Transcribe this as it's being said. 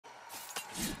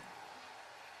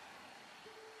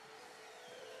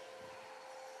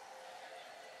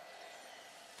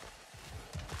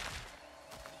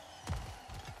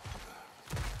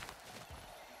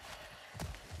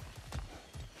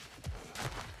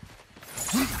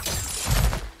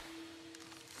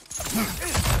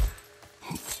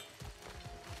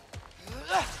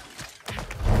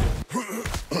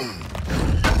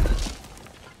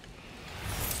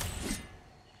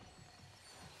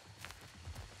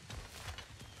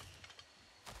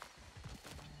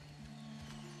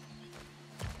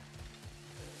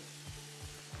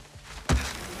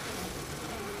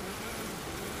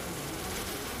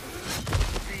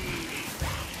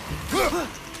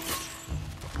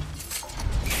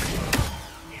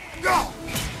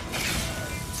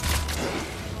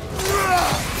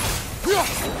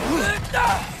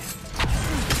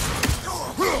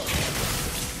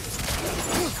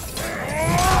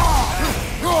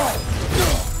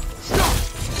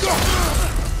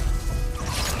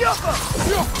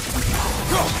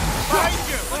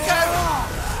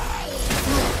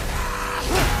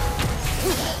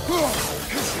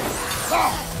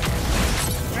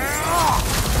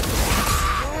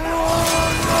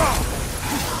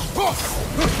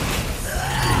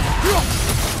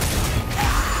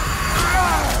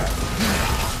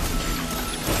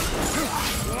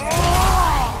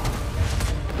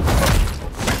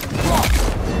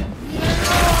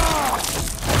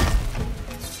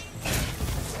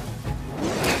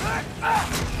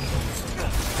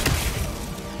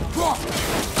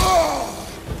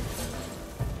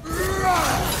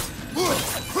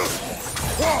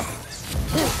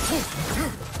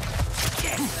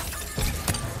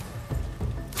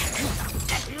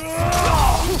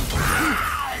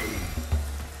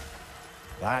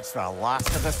That's the last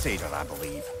of the Aesir, I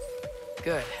believe.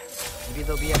 Good. Maybe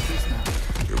they'll be at peace now.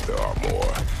 If there are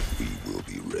more, we will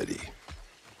be ready.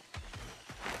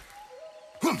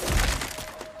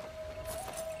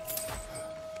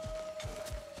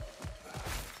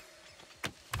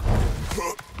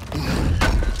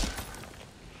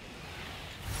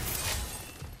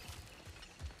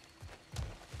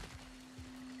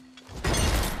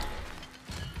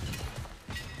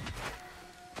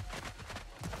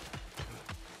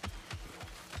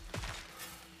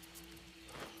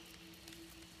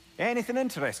 Anything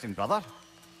interesting, brother?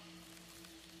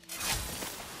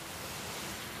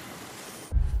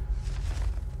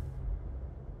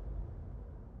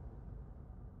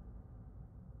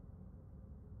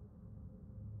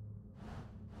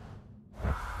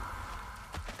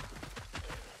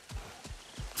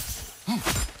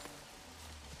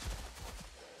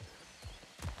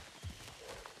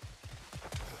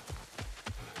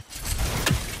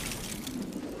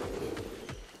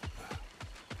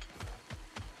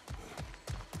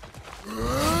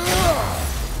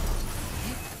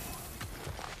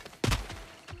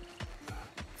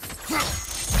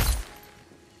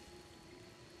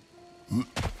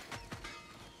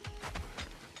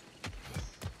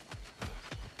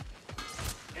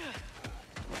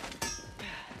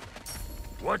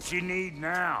 What you need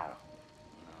now?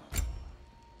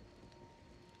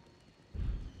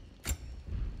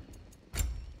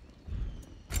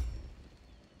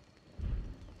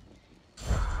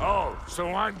 Oh, so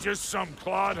I'm just some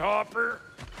clodhopper?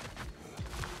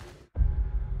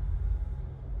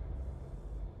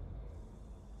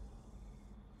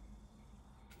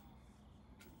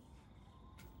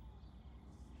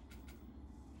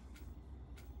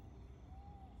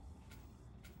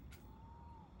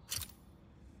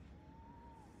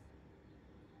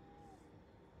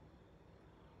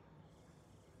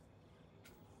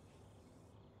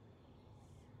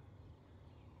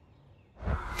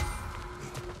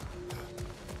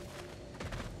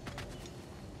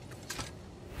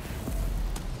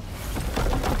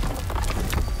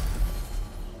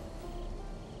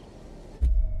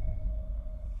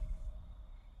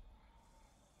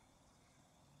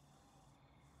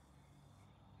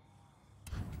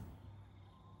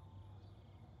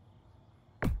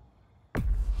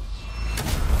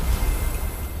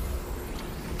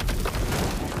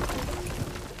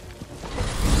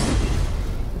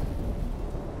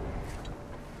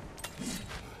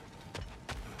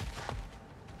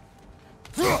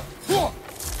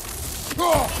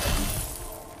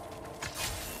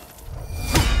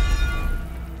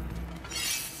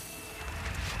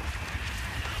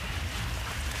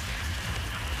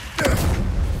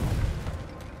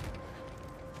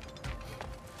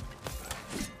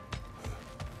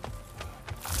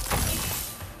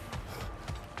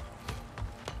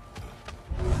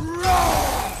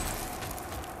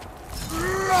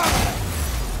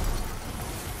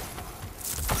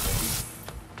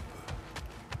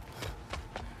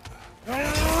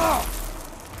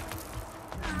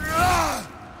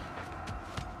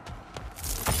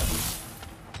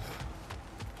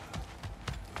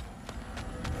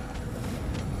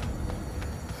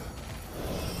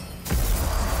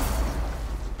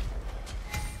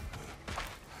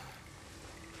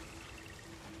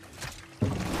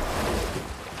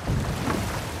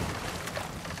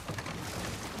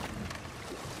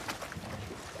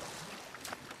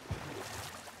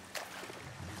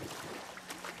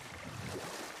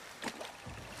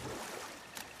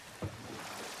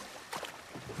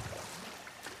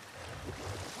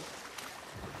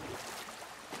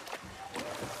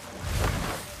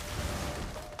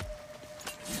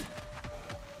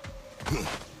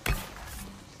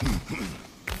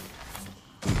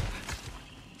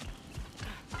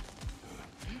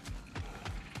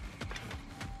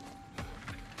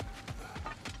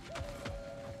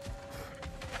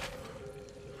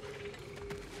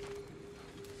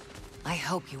 I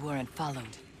hope you weren't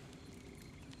followed.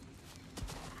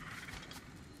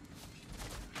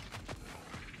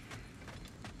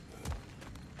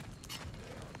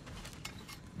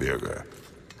 Birger,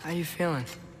 How you feeling?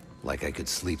 Like I could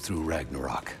sleep through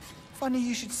Ragnarok. Funny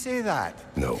you should say that.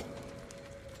 no.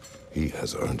 He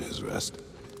has earned his rest.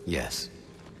 Yes.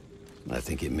 I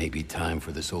think it may be time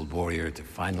for this old warrior to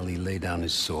finally lay down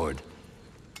his sword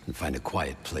and find a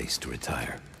quiet place to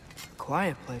retire.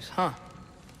 Quiet place, huh?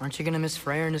 Aren't you gonna miss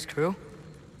Freyr and his crew?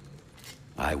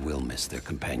 I will miss their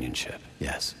companionship,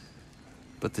 yes.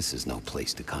 But this is no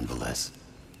place to convalesce.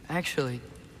 Actually,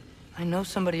 I know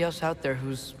somebody else out there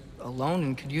who's alone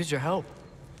and could use your help.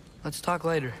 Let's talk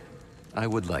later. I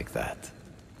would like that.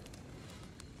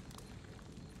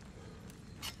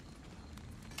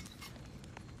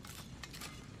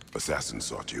 Assassins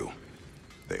sought you.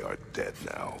 They are dead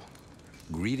now.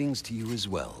 Greetings to you as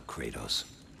well, Kratos.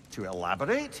 To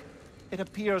elaborate, it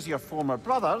appears your former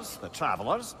brothers, the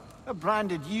Travelers, have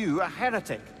branded you a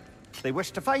heretic. They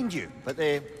wish to find you, but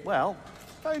they, well,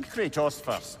 found Kratos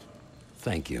first.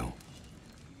 Thank you.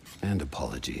 And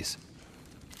apologies.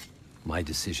 My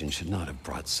decision should not have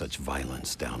brought such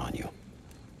violence down on you.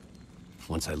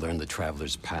 Once I learned the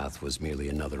Traveler's path was merely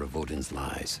another of Odin's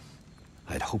lies,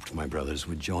 I'd hoped my brothers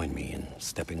would join me in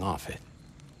stepping off it.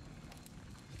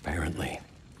 Apparently,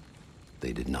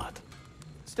 they did not.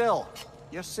 Still,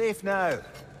 you're safe now.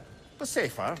 But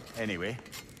safer, anyway.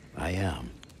 I am.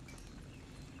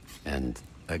 And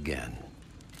again,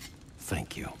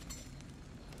 thank you.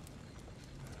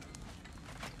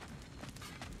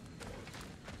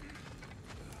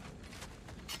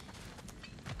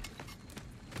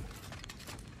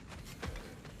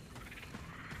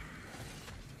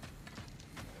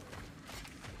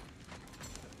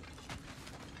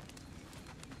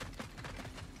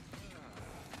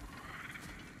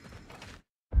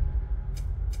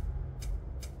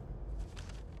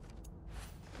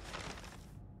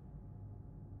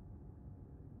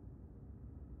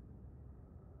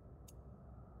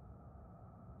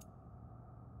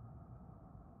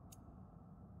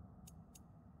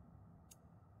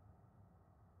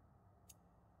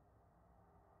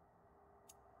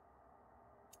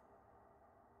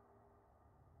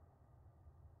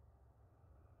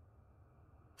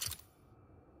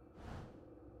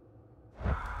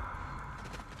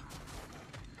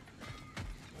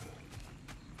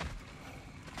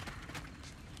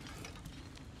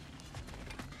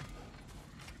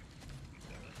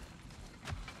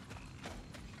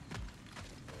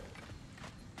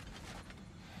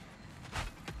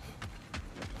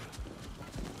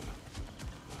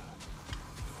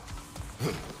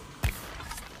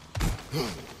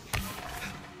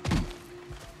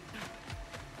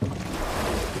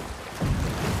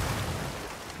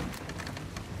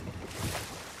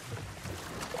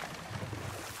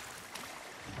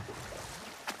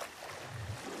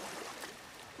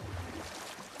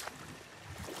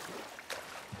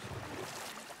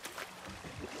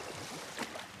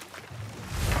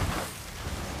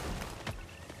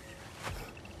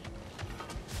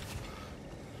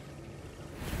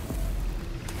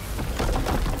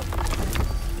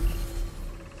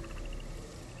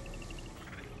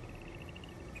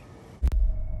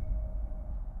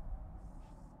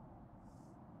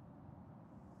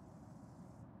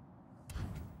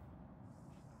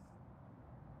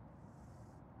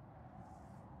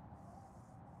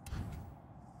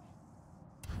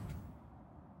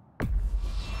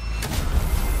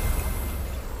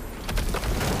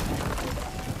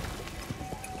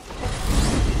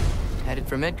 Headed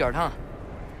for Midgard, huh?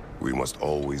 We must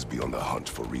always be on the hunt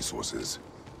for resources.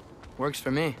 Works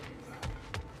for me.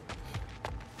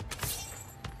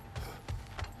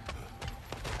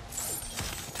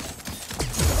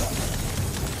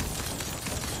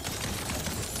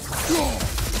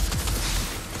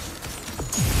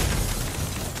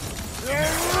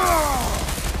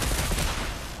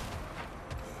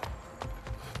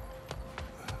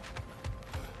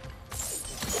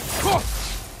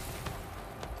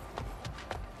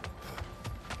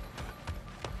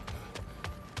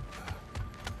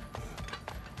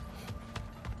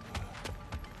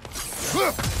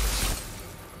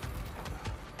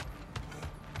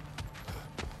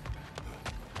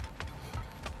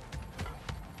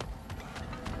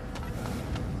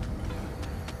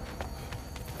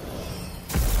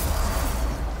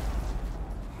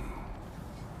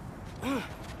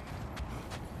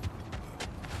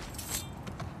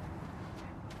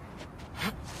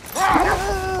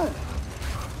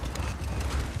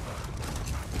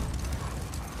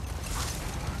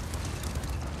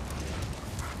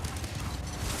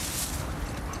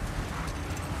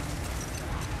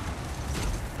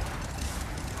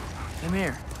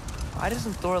 Ymir, why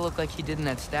doesn't Thor look like he did in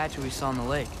that statue we saw in the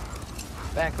lake?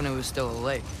 Back when it was still a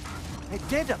lake. It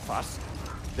did at first.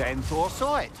 Then Thor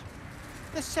saw it.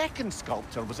 The second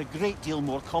sculpture was a great deal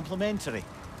more complimentary.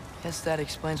 Guess that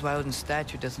explains why Odin's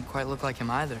statue doesn't quite look like him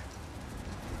either.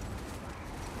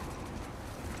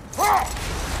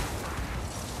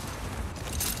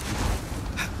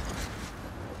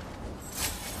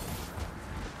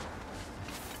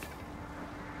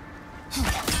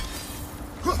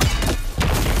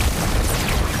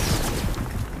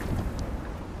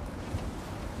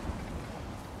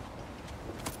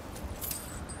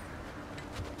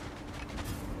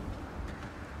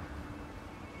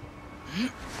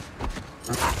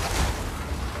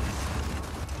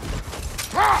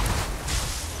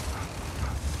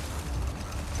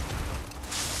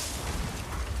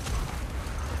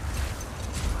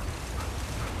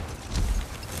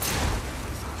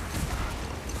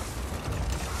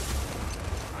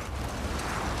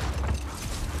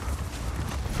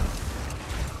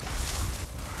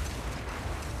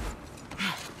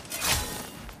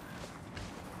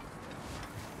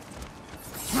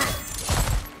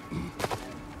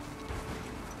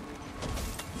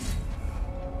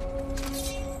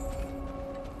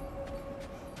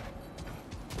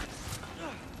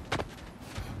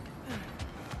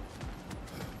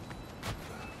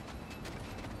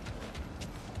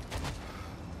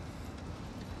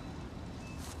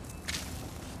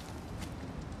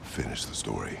 Finish the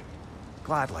story.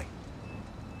 Gladly.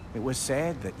 It was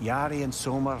said that Yari and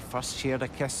Somar first shared a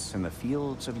kiss in the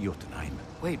fields of Jotunheim.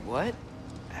 Wait, what?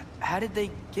 How did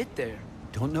they get there?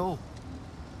 Don't know.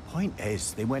 Point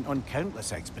is, they went on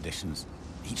countless expeditions,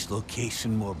 each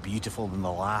location more beautiful than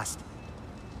the last.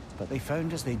 But they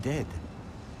found as they did,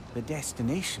 the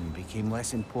destination became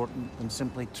less important than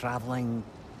simply traveling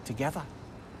together.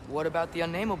 What about the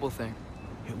unnameable thing?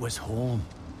 It was home.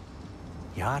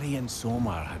 Yari and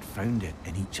Somar had found it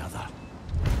in each other.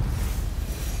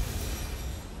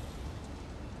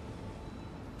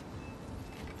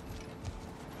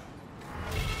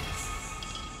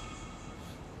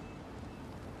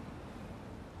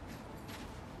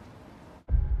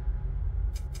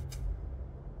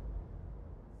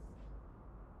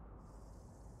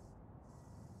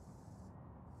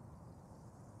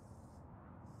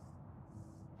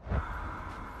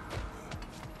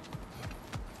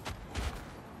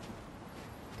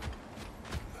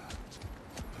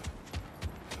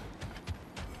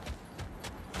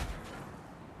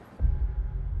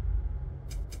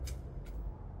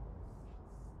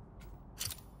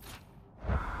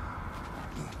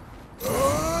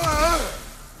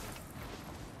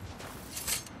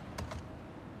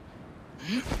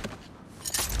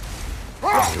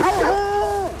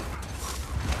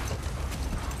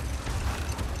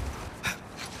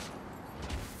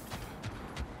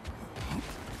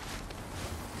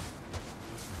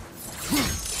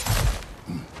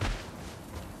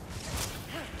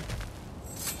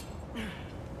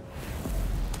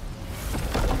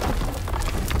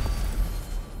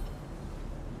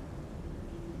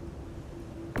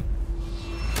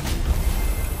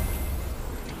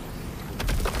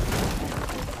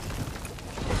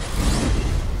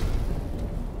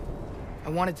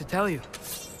 I wanted to tell you.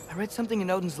 I read something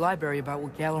in Odin's library about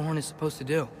what Gjallarhorn is supposed to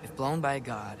do. If blown by a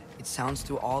god, it sounds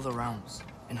through all the realms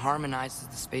and harmonizes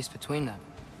the space between them.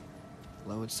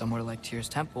 Blow it somewhere like Tyr's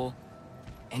temple,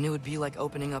 and it would be like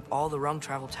opening up all the realm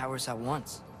travel towers at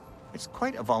once. It's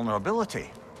quite a vulnerability.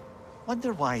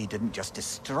 Wonder why he didn't just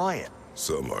destroy it.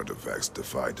 Some artifacts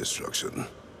defy destruction.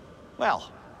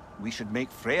 Well, we should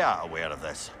make Freya aware of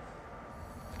this.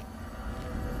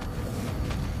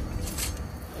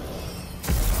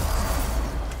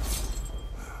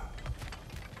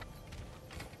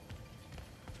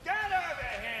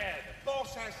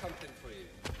 Something for you.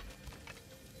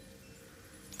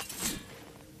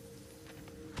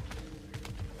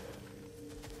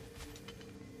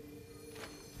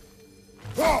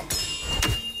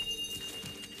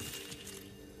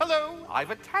 Hello, I've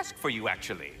a task for you,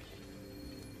 actually.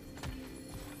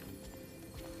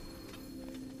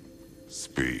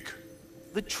 Speak.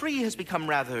 The tree has become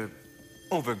rather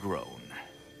overgrown.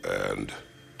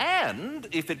 And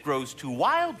if it grows too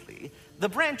wildly, the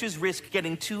branches risk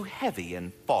getting too heavy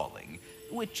and falling,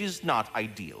 which is not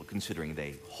ideal considering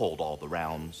they hold all the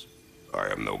realms. I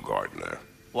am no gardener.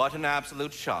 What an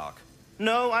absolute shock.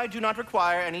 No, I do not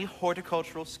require any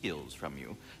horticultural skills from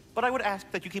you, but I would ask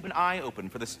that you keep an eye open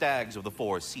for the stags of the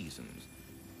four seasons.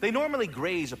 They normally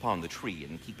graze upon the tree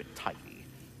and keep it tidy.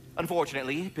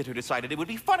 Unfortunately, Bitter decided it would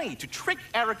be funny to trick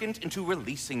Arrogant into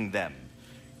releasing them.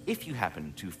 If you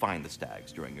happen to find the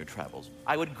stags during your travels,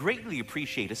 I would greatly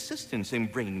appreciate assistance in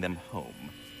bringing them home.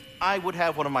 I would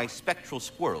have one of my spectral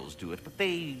squirrels do it, but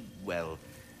they, well,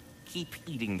 keep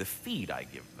eating the feed I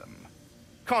give them.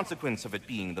 Consequence of it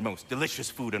being the most delicious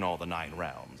food in all the 9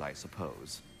 realms, I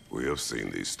suppose. We have seen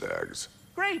these stags.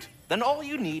 Great! Then all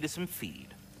you need is some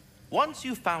feed. Once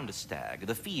you've found a stag,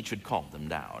 the feed should calm them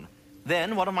down.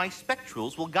 Then one of my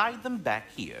spectrals will guide them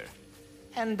back here.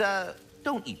 And,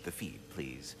 don't eat the feed,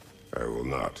 please. I will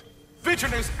not.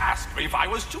 Vigilance asked me if I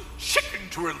was too chicken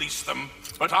to release them,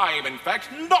 but I am in fact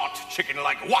not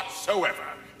chicken-like whatsoever.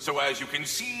 So as you can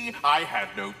see, I had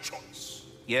no choice.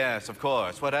 Yes, of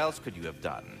course. What else could you have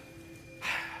done?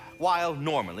 While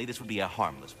normally this would be a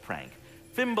harmless prank,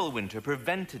 Fimbulwinter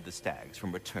prevented the stags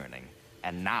from returning,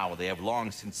 and now they have long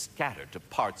since scattered to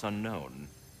parts unknown.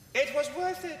 It was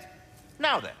worth it.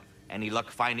 Now then, any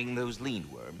luck finding those lean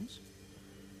worms?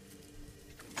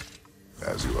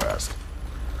 As you ask.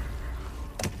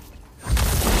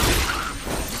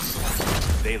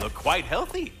 They look quite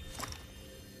healthy.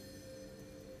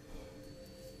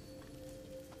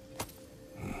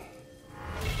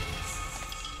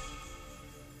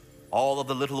 All of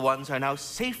the little ones are now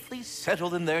safely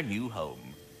settled in their new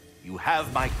home. You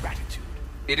have my gratitude.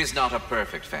 It is not a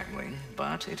perfect family,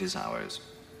 but it is ours.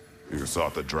 You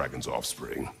sought the dragon's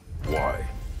offspring. Why?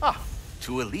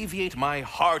 To alleviate my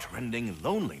heart-rending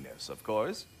loneliness, of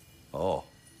course. Oh,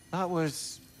 that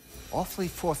was awfully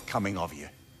forthcoming of you.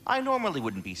 I normally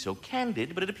wouldn't be so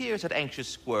candid, but it appears that Anxious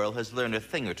Squirrel has learned a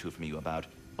thing or two from you about,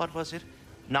 what was it?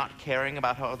 Not caring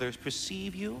about how others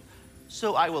perceive you?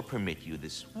 So I will permit you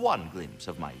this one glimpse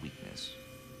of my weakness.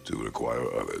 To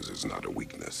require others is not a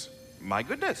weakness. My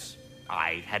goodness,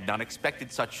 I had not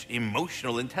expected such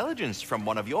emotional intelligence from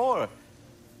one of your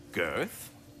girth.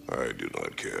 I do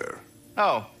not care.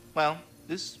 Oh, well,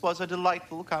 this was a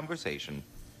delightful conversation.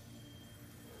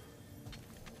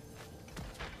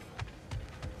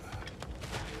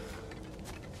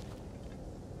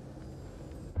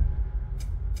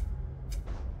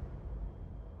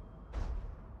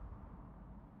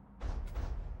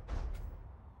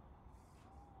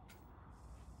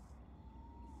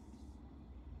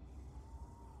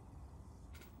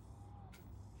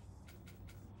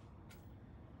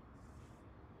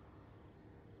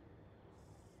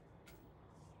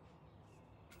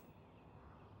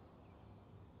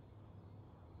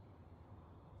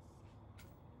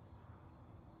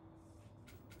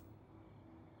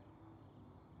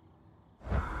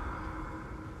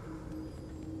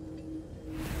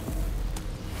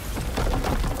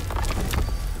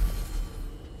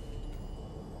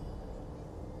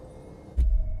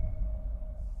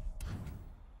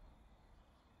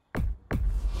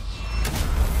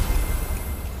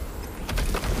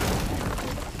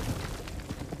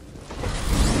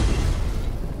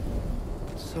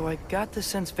 So I got the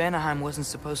sense Vanaheim wasn't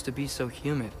supposed to be so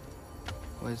humid.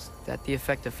 Was that the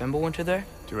effect of Fimbulwinter there?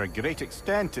 To a great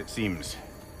extent, it seems.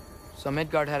 So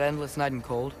Midgard had endless night and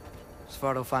cold.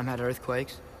 Svartalfheim had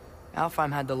earthquakes.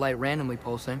 Alfheim had the light randomly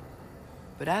pulsing.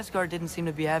 But Asgard didn't seem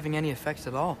to be having any effects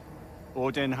at all.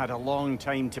 Odin had a long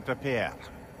time to prepare.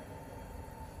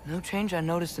 No change I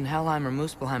noticed in Helheim or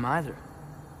Muspelheim either,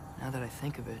 now that I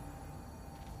think of it.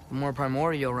 The more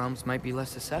primordial realms might be less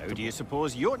How susceptible. do you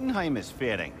suppose Jotunheim is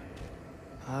faring?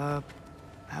 How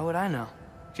would I know?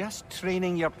 Just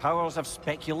training your powers of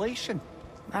speculation.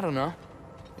 I don't know.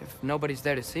 If nobody's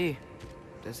there to see,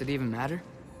 does it even matter?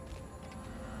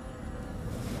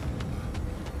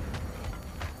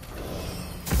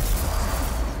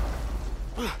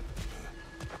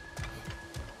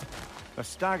 The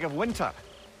Stag of Winter.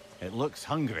 It looks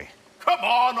hungry. Come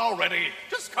on already.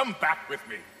 Just come back with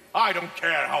me. I don't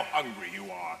care how hungry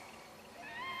you are.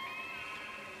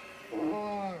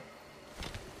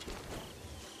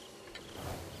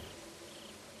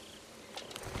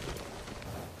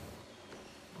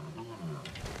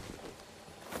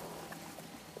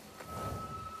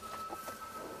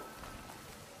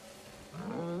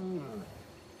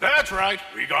 That's right.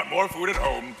 We got more food at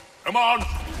home. Come on.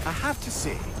 I have to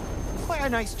say, quite a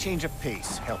nice change of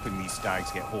pace helping these stags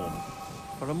get home.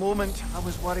 For a moment, I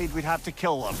was worried we'd have to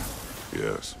kill them.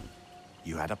 Yes.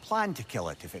 You had a plan to kill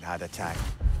it if it had attacked.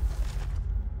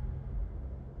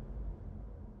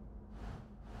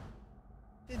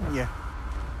 Didn't you?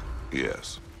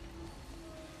 Yes.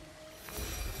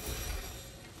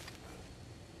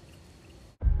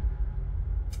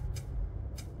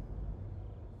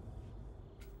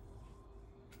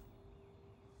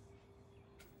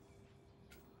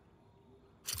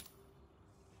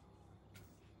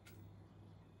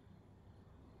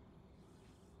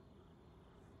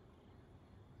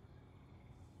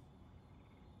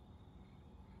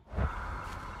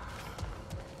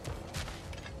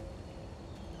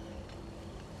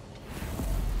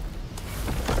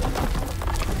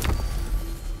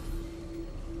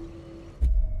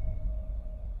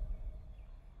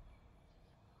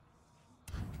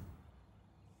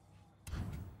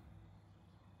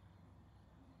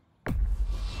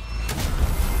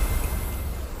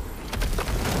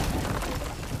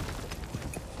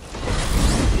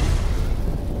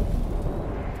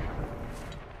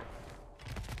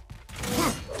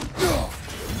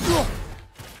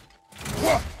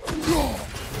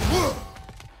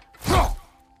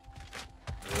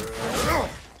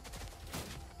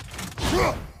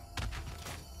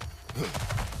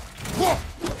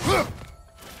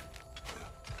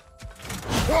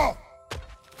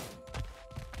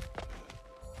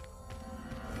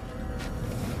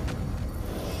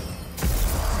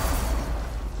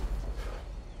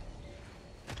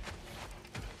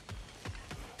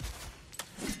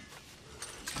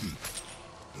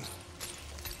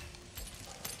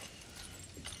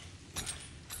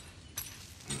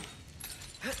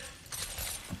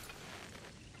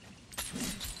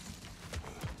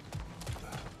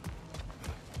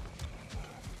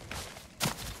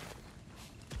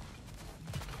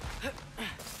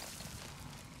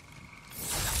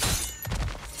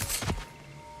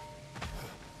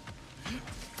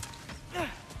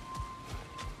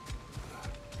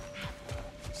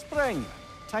 Spring.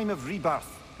 Time of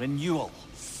rebirth. Renewal.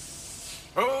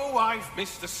 Oh, I've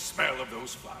missed the smell of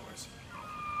those flowers.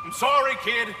 I'm sorry,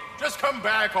 kid. Just come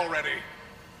back already.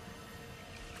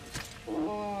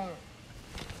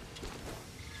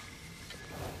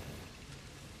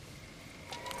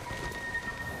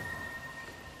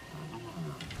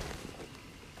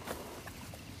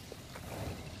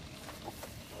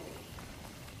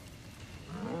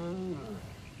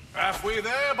 Halfway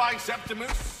there,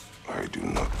 Septimus. I do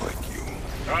not like you.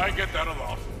 I get that a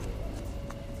lot.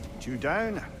 2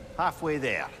 down, halfway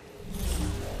there.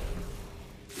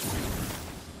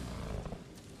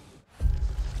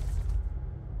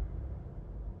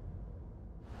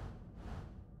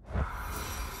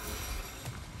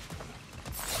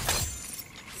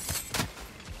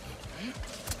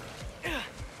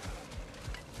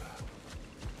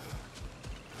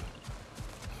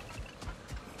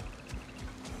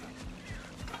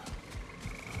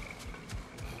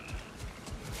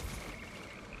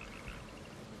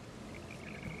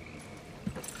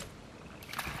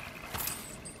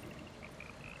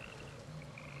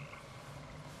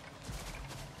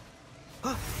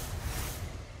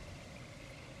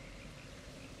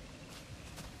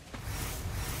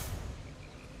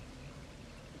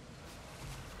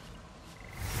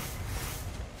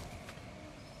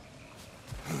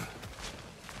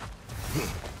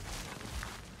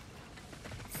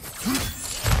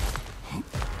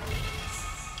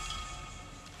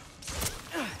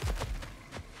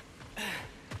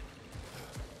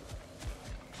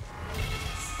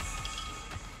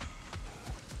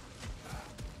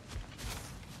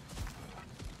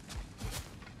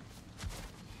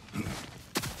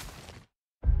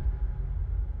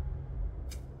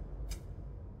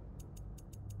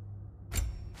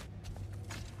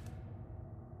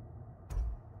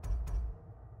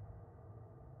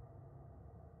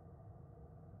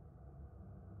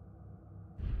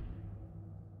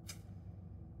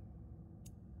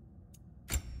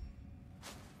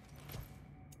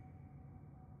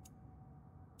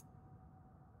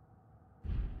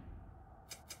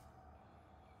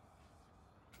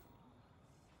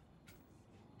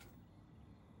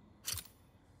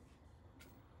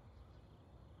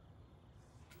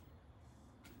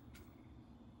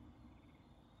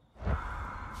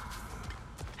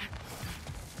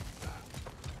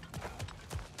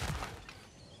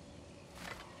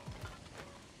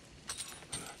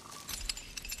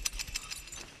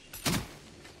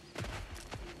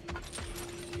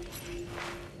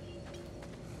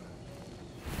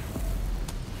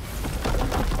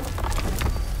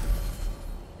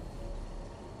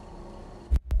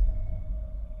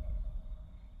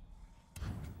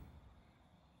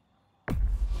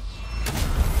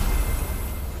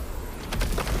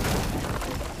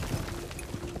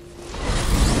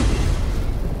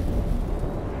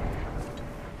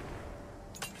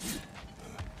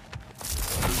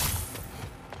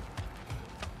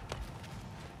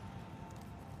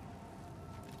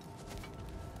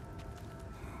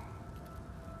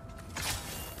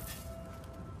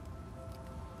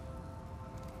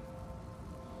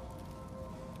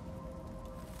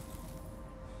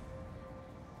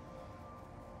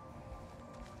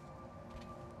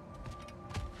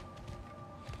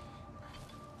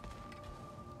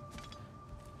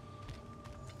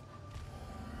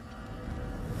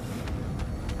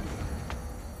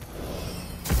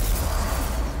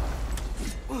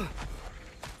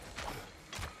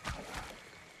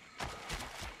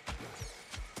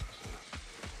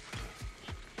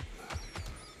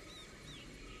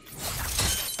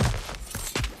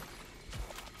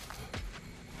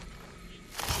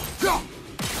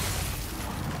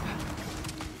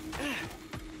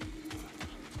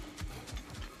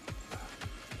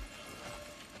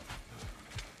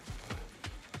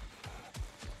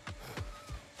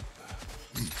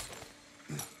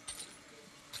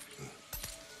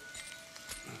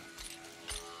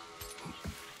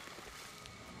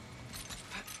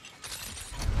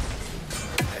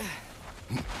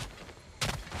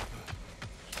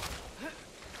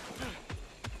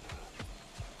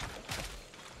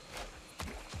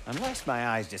 Unless my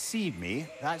eyes deceive me,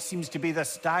 that seems to be the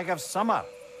stag of summer.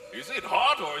 Is it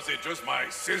hot, or is it just my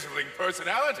sizzling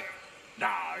personality?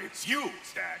 Nah, it's you,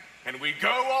 Stag. Can we go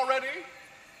already?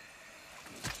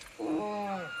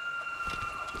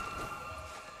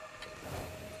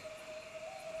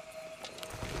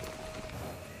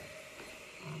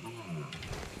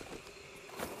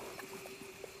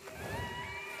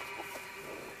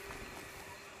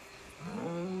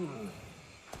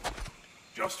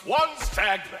 Just one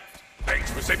stag left.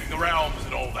 Thanks for saving the realms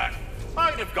and all that.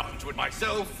 I'd have gotten to it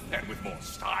myself, and with more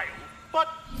style. But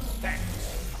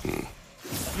thanks.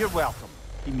 You're welcome,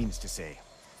 he means to say.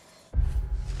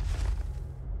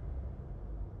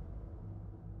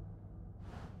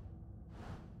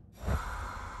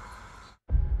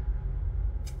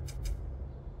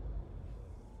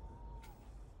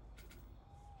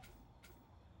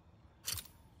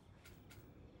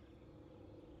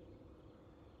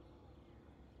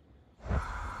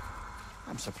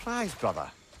 I'm surprised, brother.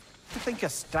 To think a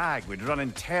stag would run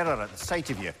in terror at the sight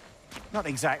of you. Not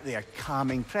exactly a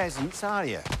calming presence, are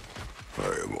you?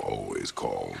 I am always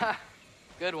calm. Ha!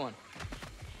 Good one.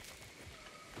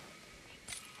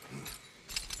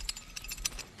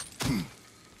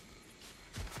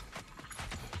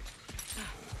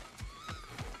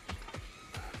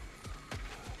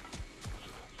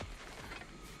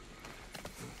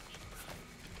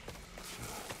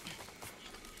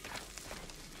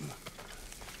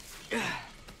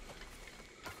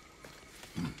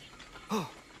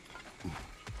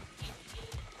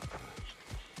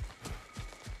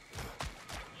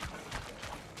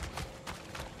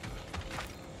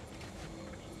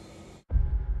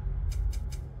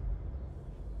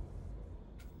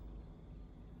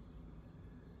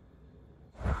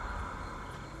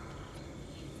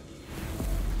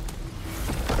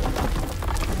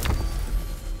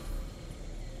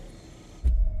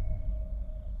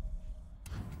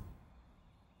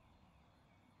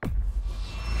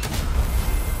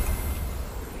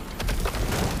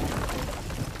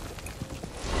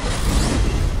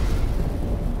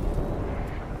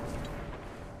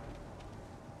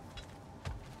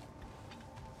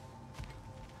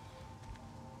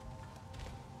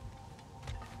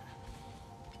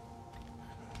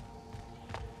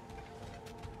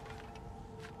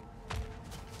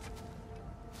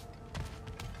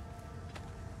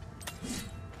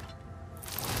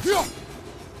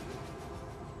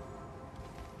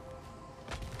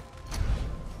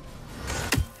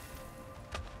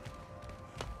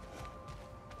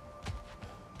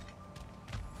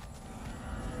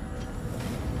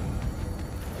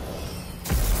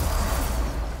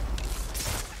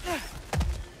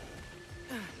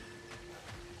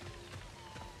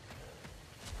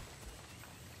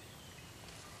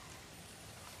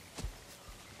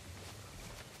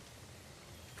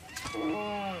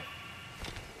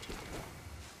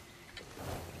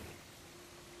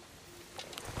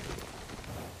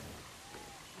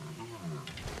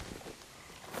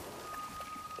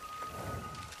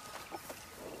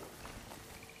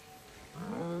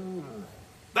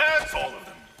 That's all of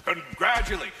them.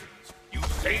 Congratulations. You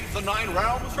saved the 9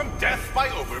 realms from death by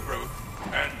overgrowth.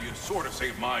 And you sort of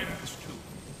saved my ass, too.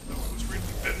 Though it was really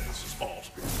Venus' fault.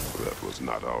 That was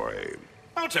not our aim.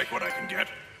 I'll take what I can get.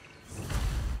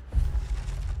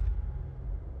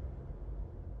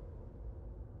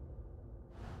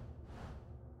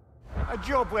 A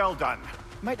job well done.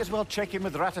 Might as well check in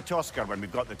with Ratatoskr when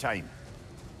we've got the time.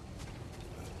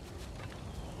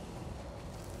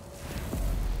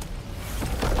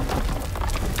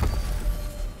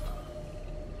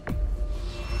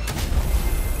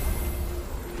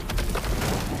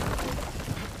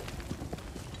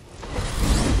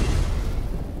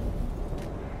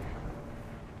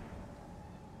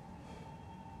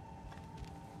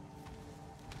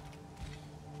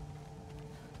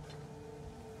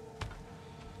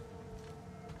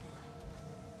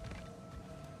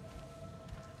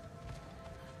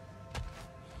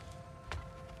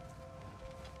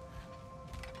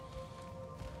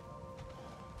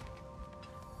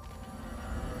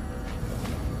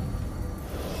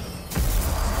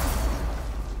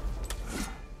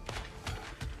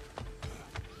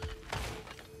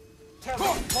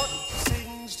 What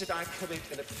sins did I commit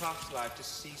in a past life to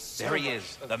see so There he much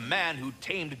is, of the man who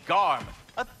tamed Garm.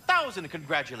 1,000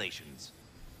 congratulations.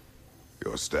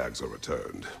 Your stags are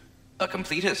returned. A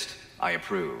completist. I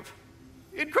approve.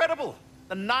 Incredible!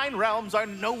 The 9 realms are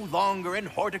no longer in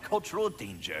horticultural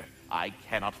danger. I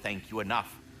cannot thank you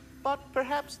enough. But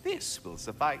perhaps this will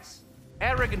suffice.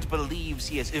 Arrogant believes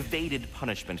he has evaded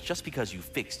punishment just because you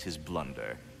fixed his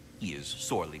blunder. He is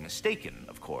sorely mistaken,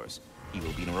 of course. He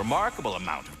will be in a remarkable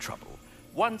amount of trouble.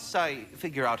 Once I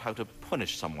figure out how to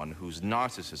punish someone whose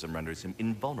narcissism renders him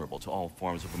invulnerable to all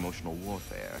forms of emotional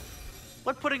warfare.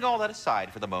 But putting all that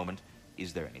aside for the moment,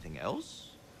 is there anything else?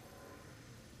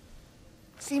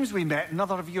 Seems we met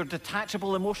another of your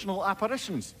detachable emotional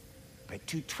apparitions. Bit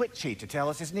too twitchy to tell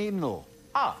us his name, though.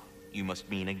 Ah, you must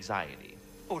mean anxiety.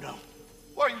 Oh no.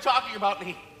 Why are you talking about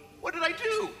me? What did I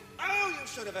do? Oh, you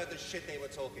should have heard the shit they were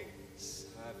talking.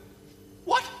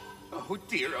 What? Oh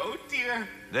dear, oh dear.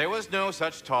 There was no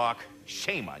such talk.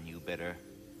 Shame on you, Bitter.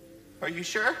 Are you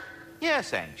sure?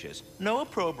 Yes, Anxious. No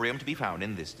opprobrium to be found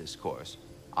in this discourse.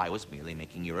 I was merely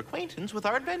making your acquaintance with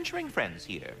our adventuring friends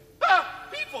here. Ah!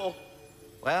 People!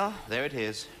 Well, there it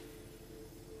is.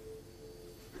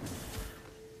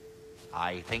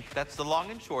 I think that's the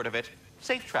long and short of it.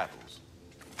 Safe travels.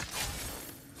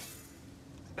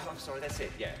 Oh, I'm sorry, that's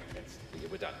it. Yeah,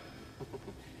 we're done.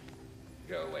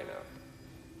 Go away now.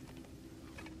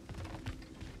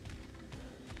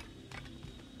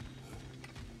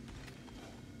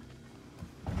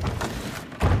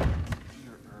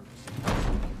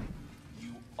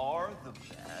 You are the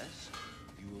best.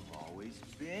 You have always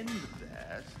been the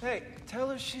best. Hey, tell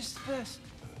her she's the best.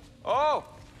 Oh,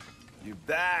 you're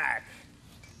back.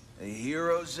 The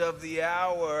heroes of the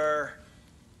hour.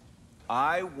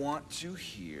 I want to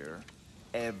hear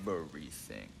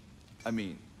everything. I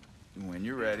mean, when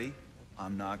you're ready,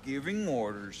 I'm not giving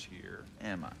orders here,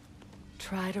 am I?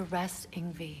 Try to rest,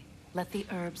 Ingvi. Let the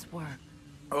herbs work.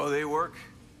 Oh, they work?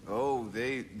 Oh,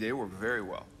 they work very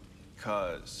well.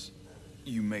 'Cause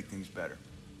you make things better.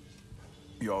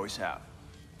 You always have.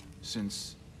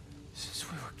 Since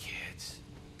we were kids.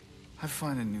 I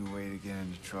find a new way to get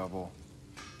into trouble.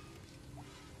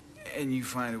 And you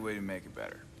find a way to make it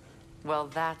better. Well,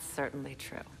 that's certainly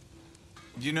true.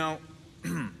 You know,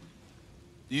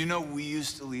 we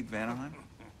used to lead Vanaheim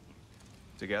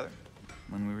together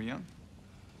when we were young.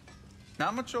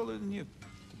 Not much older than you,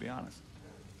 to be honest.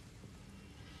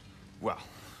 Well,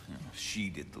 you know, she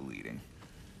did the leading.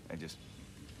 I just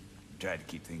tried to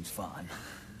keep things fun.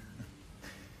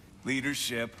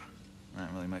 Leadership,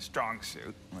 not really my strong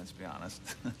suit, let's be honest.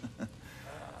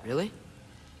 Really?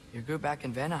 Your group back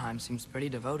in Vanaheim seems pretty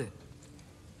devoted.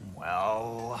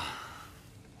 Well,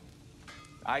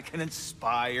 I can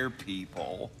inspire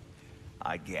people,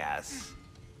 I guess.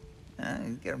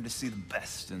 Get them to see the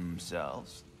best in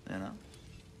themselves, you know?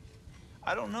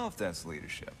 I don't know if that's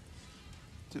leadership.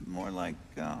 Is it more like,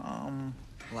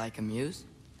 Like a muse?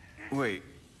 Wait,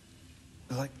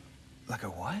 like a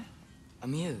what? A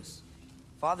muse.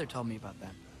 Father told me about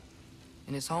that.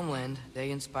 In his homeland,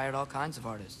 they inspired all kinds of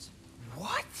artists.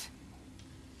 What?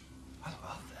 I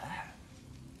love that.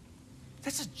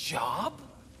 That's a job?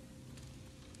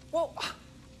 Well,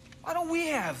 why don't we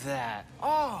have that?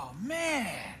 Oh,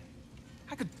 man.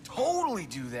 I could totally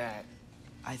do that.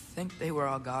 I think they were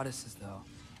all goddesses, though.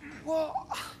 Well,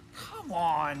 come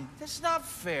on. That's not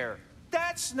fair.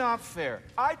 That's not fair.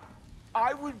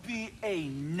 I would be a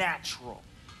natural.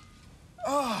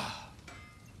 Oh.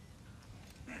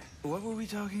 What were we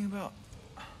talking about?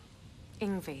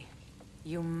 Ingvi,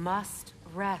 you must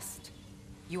rest.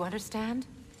 You understand?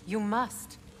 You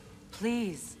must.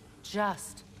 Please,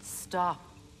 just stop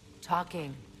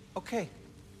talking. Okay,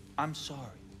 I'm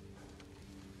sorry.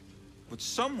 But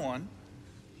someone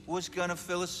was gonna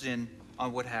fill us in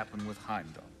on what happened with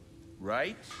Heimdall,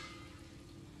 right?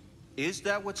 Is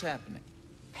that what's happening?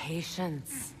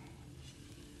 Patience.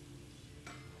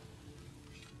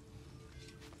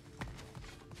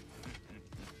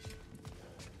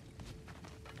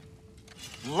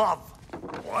 Love.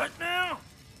 What now?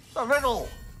 The riddle.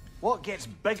 What gets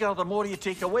bigger the more you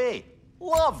take away?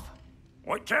 Love.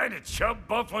 What kind of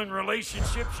chub-buffling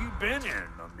relationships you been in,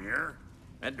 Mimir?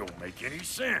 That don't make any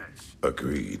sense.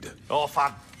 Agreed. Oh,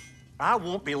 I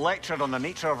won't be lectured on the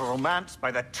nature of romance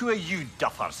by the two of you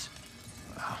duffers.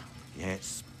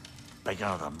 It's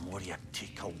bigger the more you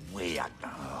take away. I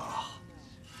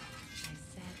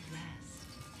said rest.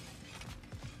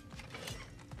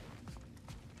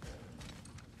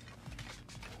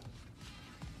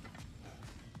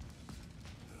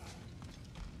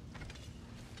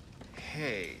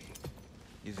 Hey,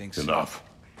 you think so? Enough.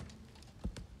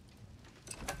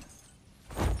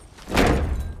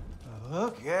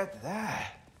 Look at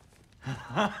that.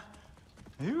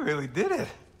 You really did it.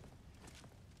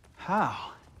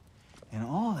 How, in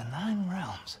all the 9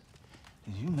 realms,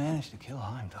 did you manage to kill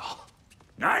Heimdall?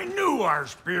 I knew our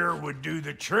spear would do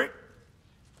the trick.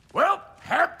 Well,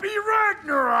 happy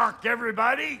Ragnarok,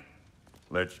 everybody!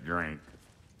 Let's drink.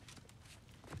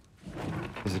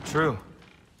 Is it true?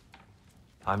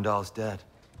 Heimdall's dead.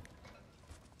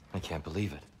 I can't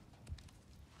believe it.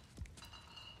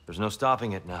 There's no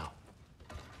stopping it now.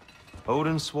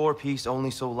 Odin swore peace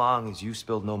only so long as you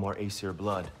spilled no more Aesir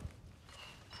blood.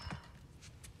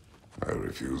 I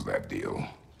refuse that deal.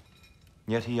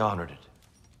 Yet he honored it.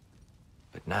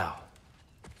 But now...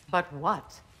 But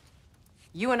what?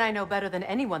 You and I know better than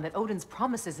anyone that Odin's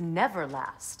promises never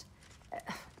last.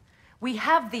 We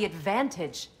have the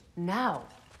advantage now.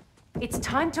 It's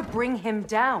time to bring him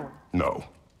down. No.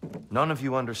 None of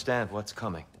you understand what's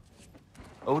coming.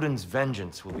 Odin's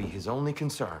vengeance will be his only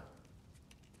concern.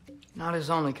 Not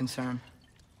his only concern.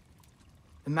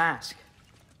 The mask.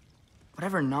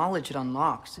 Whatever knowledge it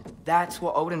unlocks, that's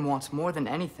what Odin wants more than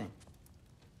anything.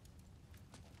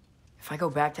 If I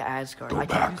go back to Asgard, I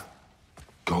can use...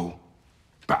 Go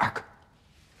back.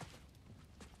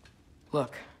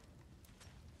 Look.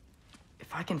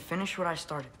 If I can finish what I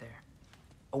started there,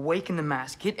 awaken the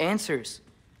mask, get answers,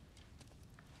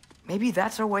 maybe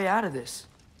that's our way out of this.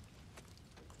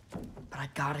 But I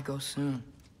gotta go soon.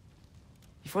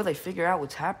 Before they figure out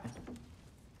what's happened.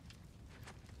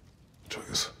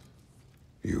 Atreus,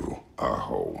 you are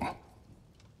home.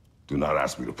 Do not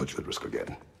ask me to put you at risk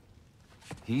again.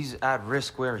 He's at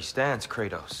risk where he stands,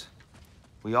 Kratos.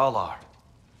 We all are.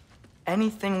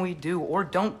 Anything we do or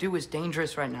don't do is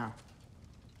dangerous right now.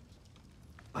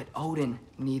 But Odin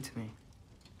needs me.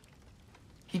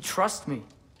 He trusts me.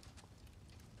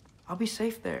 I'll be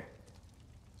safe there.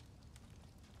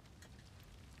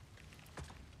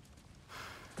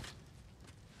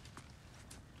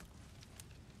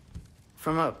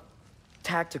 From a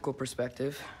tactical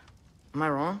perspective, am I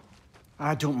wrong?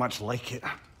 I don't much like it,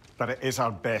 but it is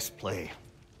our best play.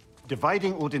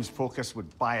 Dividing Odin's focus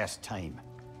would buy us time.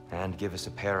 And give us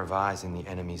a pair of eyes in the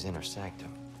enemy's inner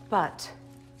sanctum. But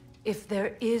if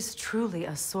there is truly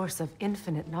a source of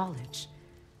infinite knowledge,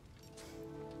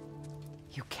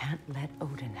 you can't let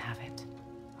Odin have it.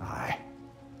 Aye.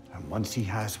 And once he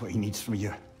has what he needs from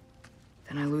you...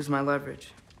 Then I lose my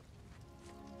leverage.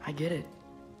 I get it.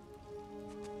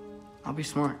 I'll be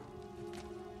smart.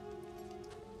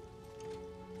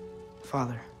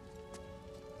 Father,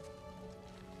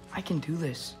 I can do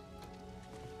this.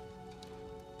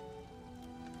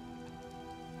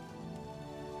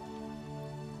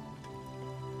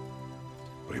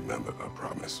 Remember our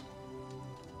promise.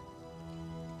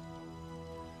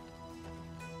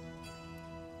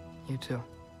 You too.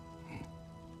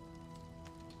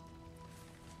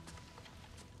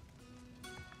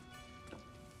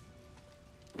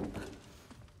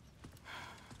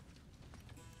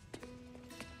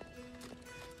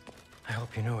 I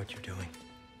hope you know what you're doing.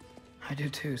 I do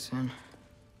too, Sim.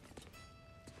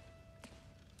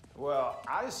 Well,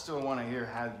 I still want to hear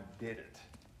how you did it.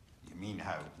 You mean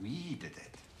how we did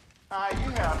it? Ah,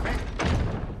 you have me.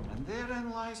 And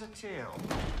therein lies a tale.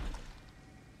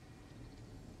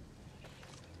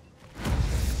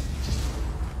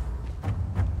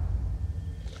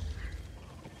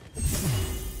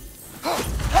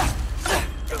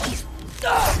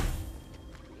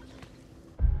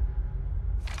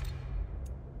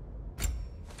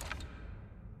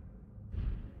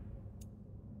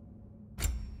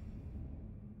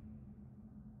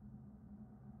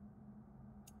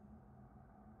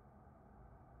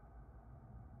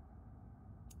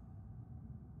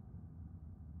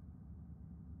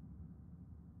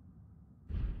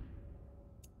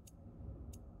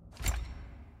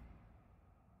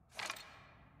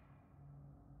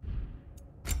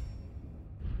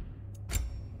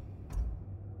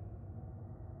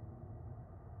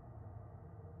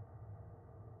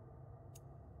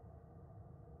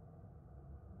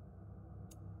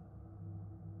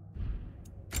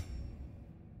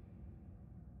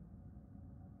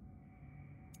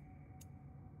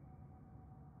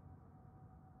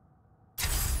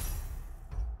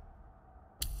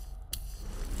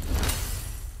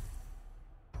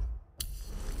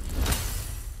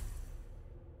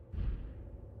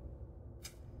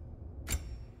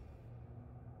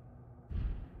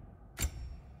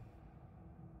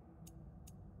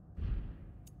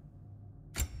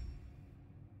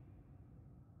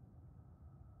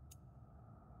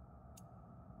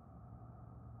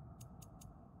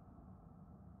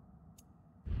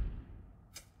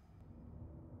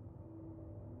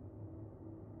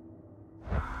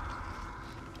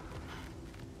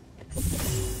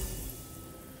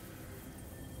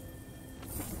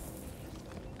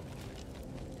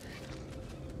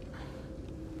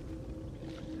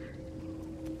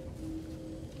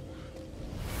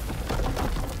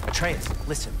 Atreus,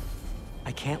 listen.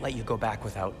 I can't let you go back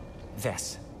without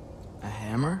this. A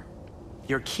hammer?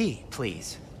 Your key,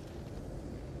 please.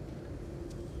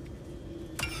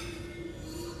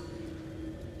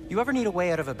 You ever need a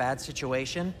way out of a bad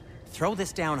situation? Throw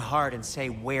this down hard and say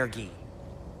wergi.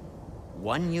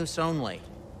 One use only.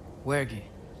 Wergi.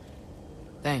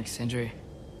 Thanks, Sindri.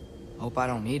 Hope I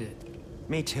don't need it.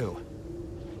 Me too.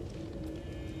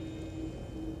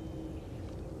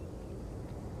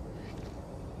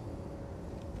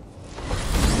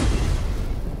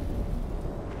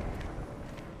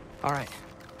 All right.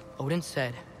 Odin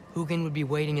said Hugin would be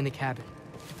waiting in the cabin.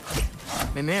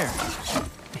 Mimir,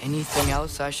 anything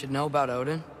else I should know about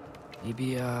Odin?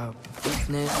 Maybe a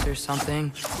weakness or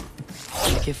something?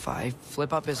 Like if I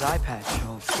flip up his eye patch,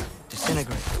 he'll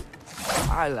disintegrate.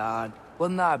 Hi, lad.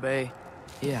 Wouldn't that be?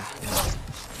 Yeah.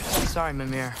 Sorry,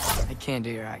 Mimir. I can't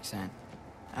do your accent.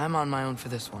 I'm on my own for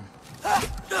this one.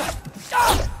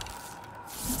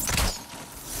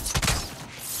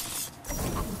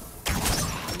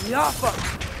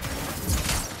 Yappa!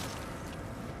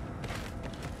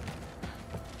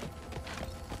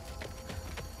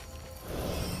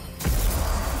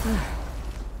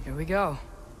 Here we go.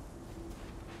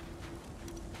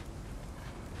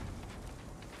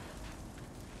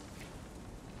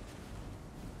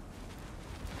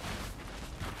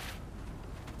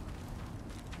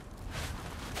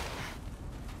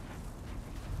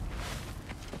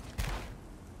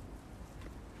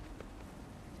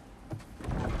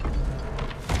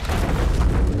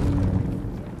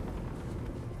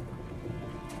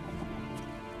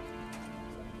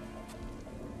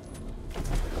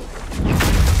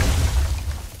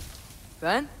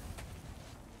 Ben?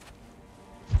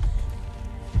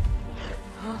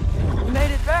 You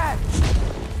made it back!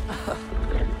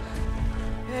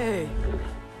 Hey.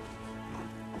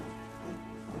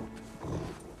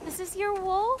 This is your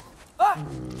wolf? Ah!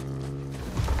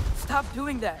 Stop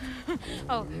doing that.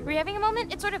 Oh, were you having a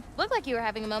moment? It sort of looked like you were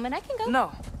having a moment. I can go.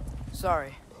 No.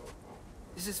 Sorry.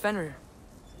 This is Fenrir.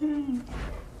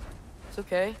 It's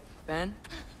okay, Ben.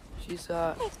 She's,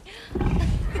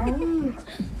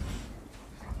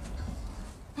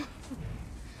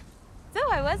 So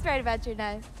I was right about your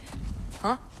knife.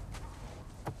 Huh?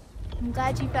 I'm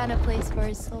glad you found a place for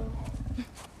his soul.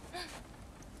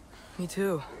 Me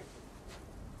too.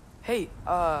 Hey,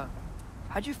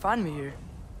 how'd you find me here?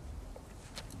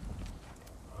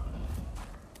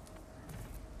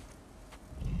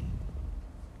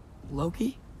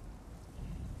 Loki?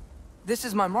 This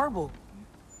is my marble.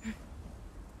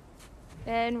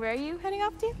 And where are you heading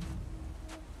off to?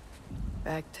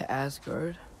 Back to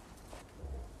Asgard.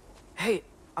 Hey,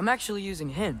 I'm actually using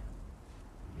him.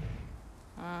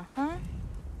 Uh-huh.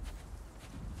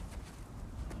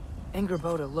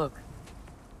 Angerboda, look.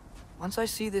 Once I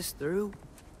see this through,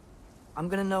 I'm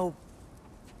gonna know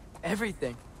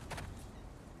everything.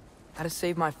 How to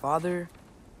save my father,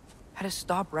 how to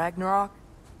stop Ragnarok,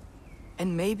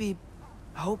 and maybe,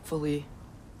 hopefully,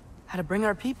 how to bring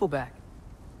our people back.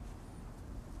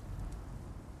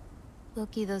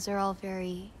 Loki, those are all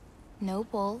very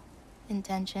noble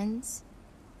intentions.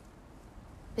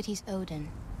 But he's Odin.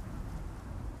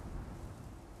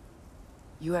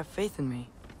 You have faith in me,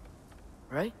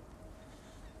 right?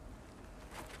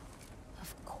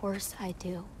 Of course I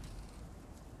do.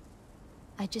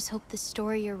 I just hope the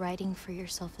story you're writing for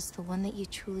yourself is the one that you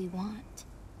truly want.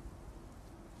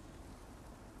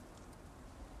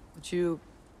 Would you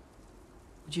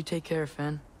take care of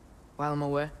Finn while I'm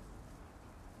away?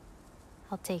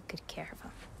 I'll take good care of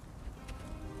him.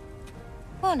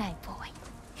 Won't I, boy?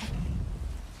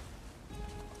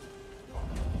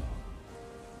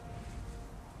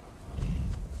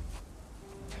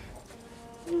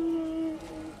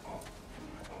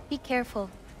 Be careful,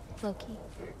 Loki.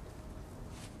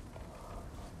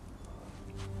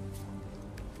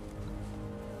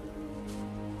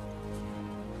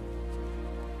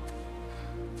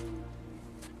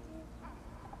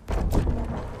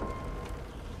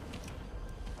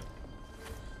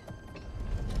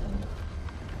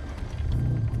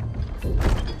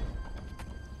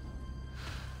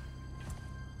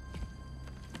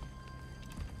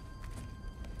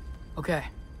 Okay.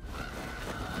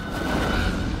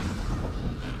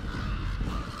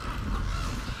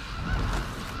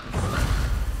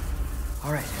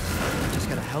 All right. Just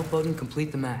gotta help Odin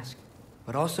complete the mask,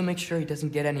 but also make sure he doesn't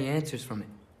get any answers from it.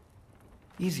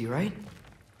 Easy, right?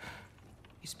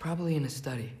 He's probably in a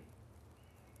study.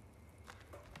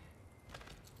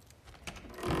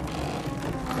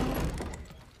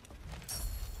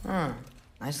 Huh.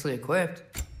 Nicely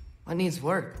equipped. What needs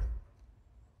work?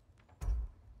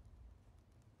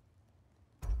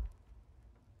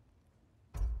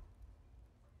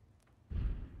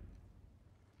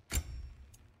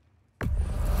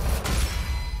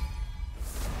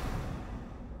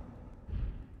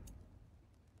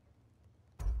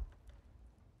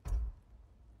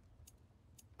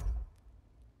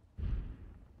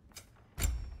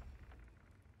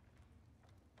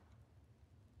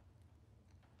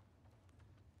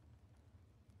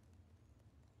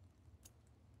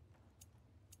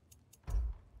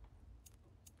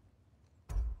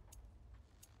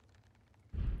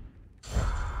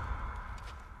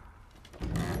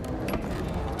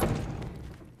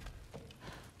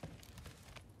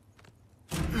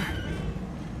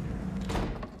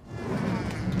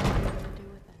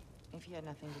 had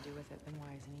nothing to do with it, then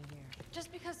why isn't he here?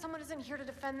 Just because someone isn't here to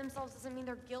defend themselves doesn't mean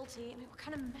they're guilty. I mean, what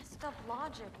kind of messed up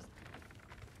logic?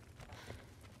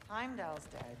 Heimdall's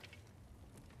dead.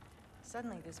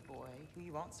 Suddenly this boy, who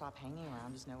you won't stop hanging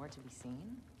around, is nowhere to be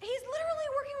seen? He's literally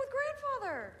working with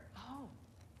grandfather! Oh.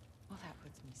 Well, that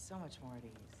puts me so much more at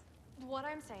ease. What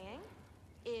I'm saying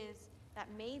is that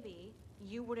maybe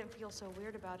you wouldn't feel so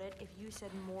weird about it if you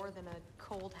said more than a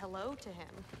cold hello to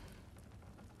him.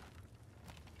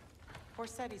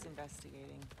 Forseti's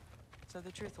investigating, so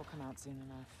the truth will come out soon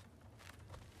enough.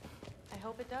 I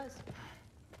hope it does.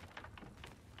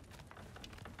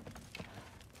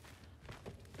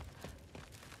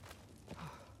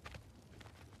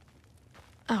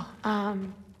 Oh,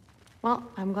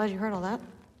 well, I'm glad you heard all that.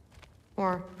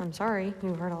 Or, I'm sorry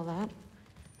you heard all that.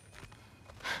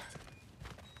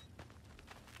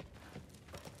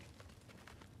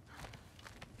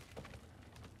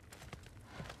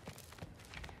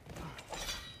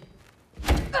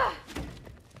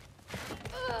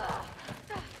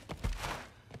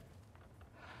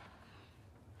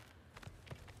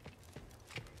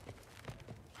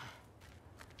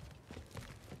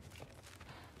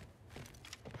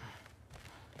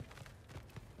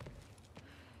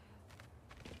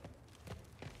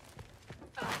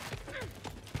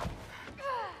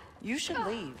 You should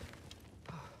leave.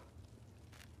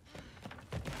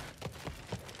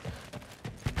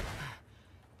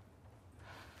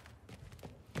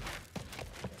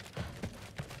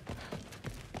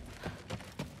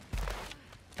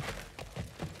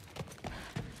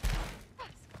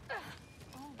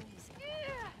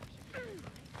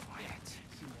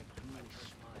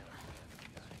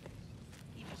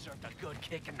 He deserved a good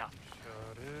kick enough.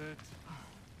 Got it.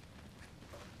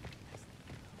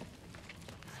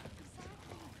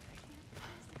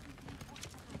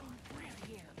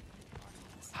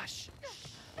 Hush.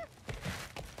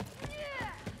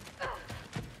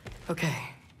 Okay.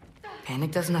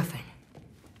 Panic does nothing.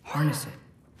 Harness it.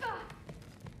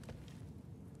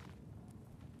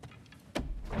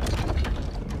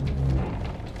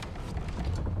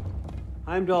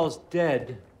 Heimdall's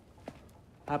dead.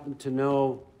 Happen to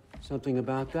know something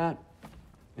about that?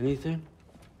 Anything?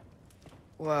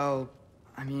 Well,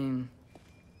 I mean,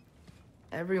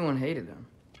 everyone hated him.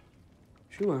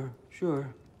 Sure,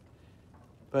 sure.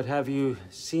 But have you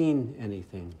seen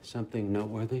anything? Something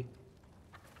noteworthy?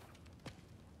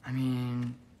 I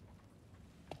mean,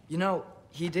 you know,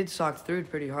 he did sock through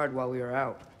pretty hard while we were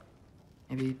out.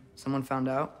 Maybe someone found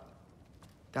out?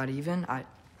 Got even? I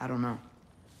don't know.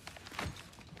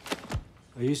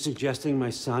 Are you suggesting my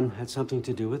son had something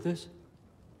to do with this?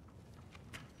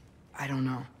 I don't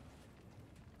know.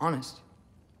 Honest.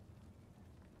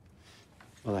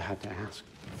 Well, I had to ask.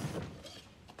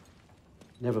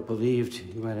 Never believed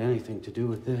you had anything to do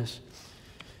with this.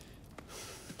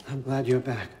 I'm glad you're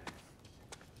back.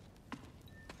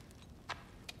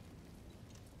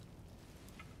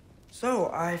 So,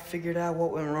 I figured out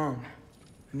what went wrong.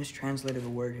 I mistranslated a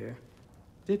word here.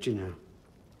 Did you now?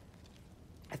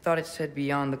 I thought it said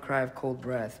beyond the cry of cold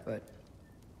breath, but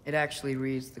it actually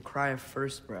reads the cry of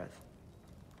first breath.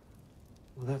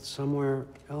 Well, that's somewhere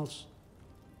else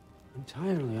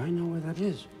entirely. I know where that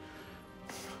is.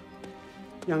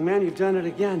 Young man, you've done it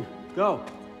again. Go.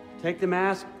 Take the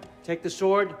mask, take the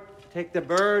sword, take the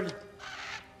bird.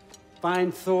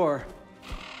 Find Thor.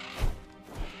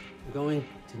 I'm going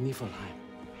to Niflheim.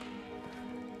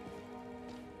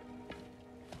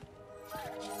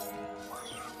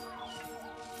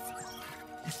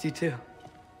 Missed you too.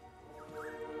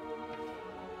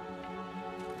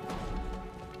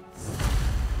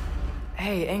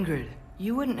 Hey, Ingrid,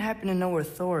 you wouldn't happen to know where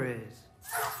Thor is?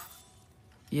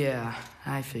 Yeah,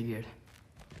 I figured.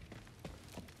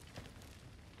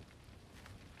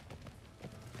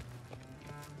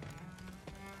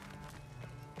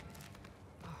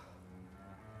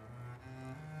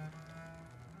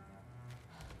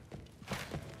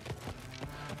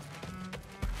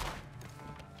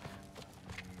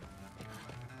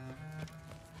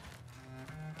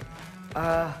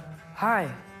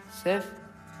 Hi, Sif.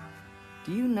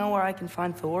 Do you know where I can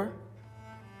find Thor?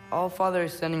 Allfather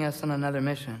is sending us on another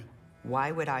mission. Why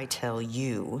would I tell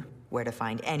you where to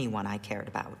find anyone I cared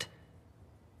about?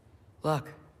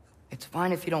 Look, it's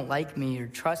fine if you don't like me or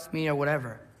trust me or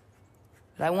whatever.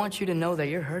 But I want you to know that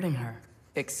you're hurting her.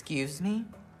 Excuse me?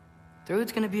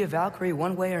 Thrud's gonna be a Valkyrie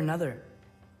one way or another.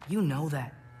 You know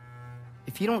that.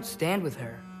 If you don't stand with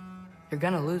her, you're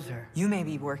gonna lose her. You may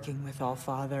be working with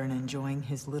Allfather and enjoying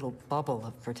his little bubble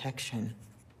of protection.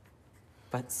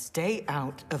 But stay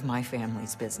out of my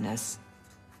family's business.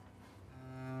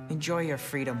 Enjoy your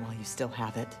freedom while you still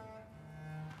have it.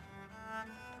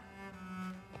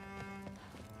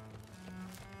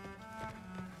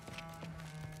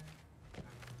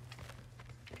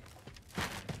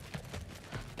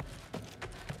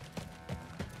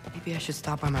 Maybe I should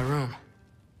stop by my room.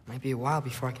 Might be a while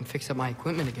before I can fix up my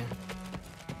equipment again.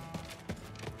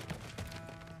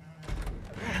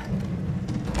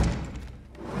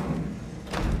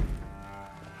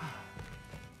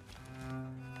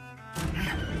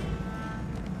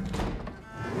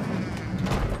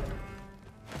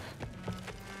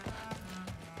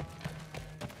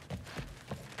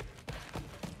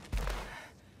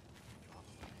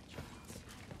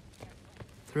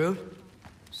 Through?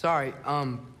 Sorry,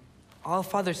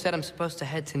 Allfather said I'm supposed to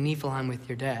head to Niflheim with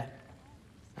your dad.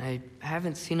 I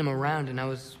haven't seen him around, and I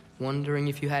was wondering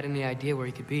if you had any idea where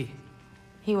he could be.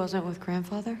 He wasn't with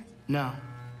Grandfather? No.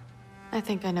 I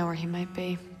think I know where he might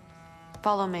be.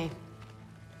 Follow me.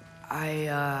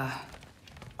 I,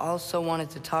 also wanted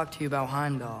to talk to you about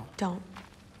Heimdall. Don't.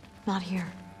 Not here.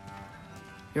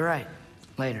 You're right.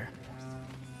 Later.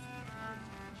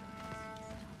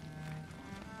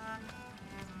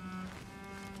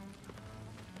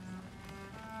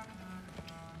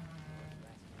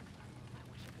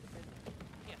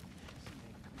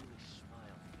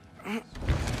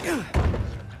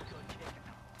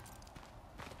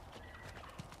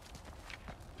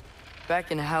 Back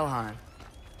in Helheim,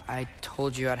 I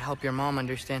told you I'd help your mom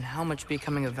understand how much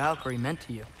becoming a Valkyrie meant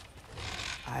to you.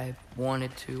 I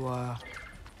wanted to,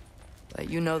 let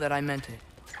you know that I meant it.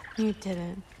 You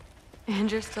didn't. And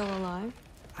you're still alive?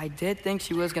 I did think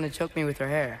she was gonna choke me with her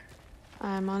hair.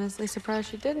 I'm honestly surprised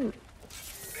she didn't.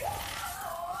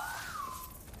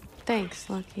 Thanks,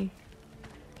 Loki.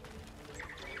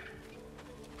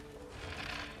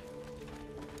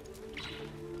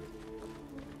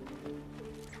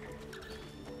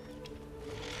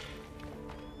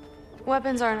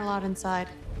 Weapons aren't allowed inside.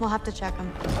 We'll have to check them.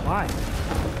 Why?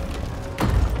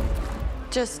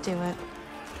 Just do it.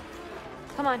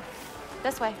 Come on.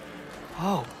 This way.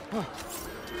 Oh. Huh.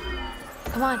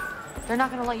 Come on. They're not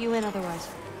gonna let you in otherwise.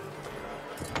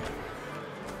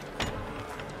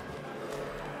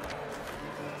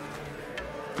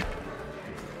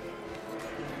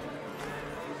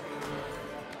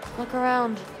 Look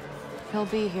around. He'll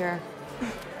be here.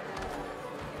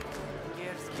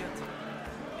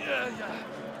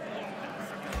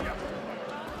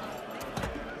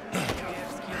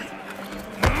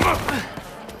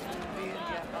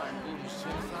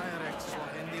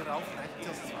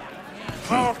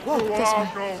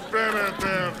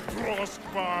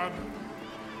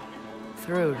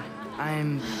 Through.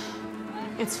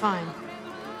 It's fine.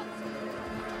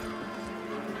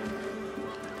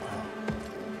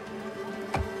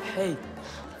 Hey,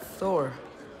 Thor.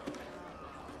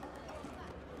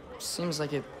 Seems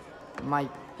like it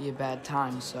might be a bad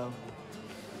time, so...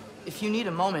 If you need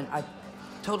a moment, I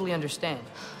totally understand.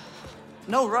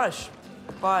 No rush,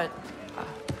 but...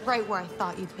 Right where I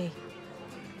thought you'd be.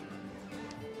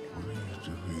 What are you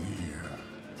doing here?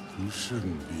 You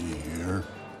shouldn't be here.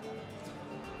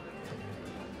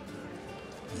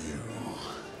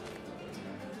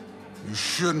 You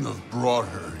shouldn't have brought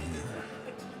her here.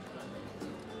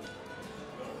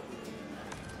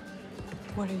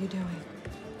 What are you doing?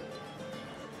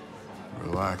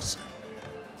 Relaxing.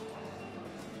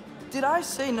 Did I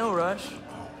say no rush?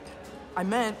 I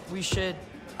meant we should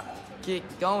get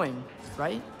going,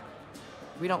 right?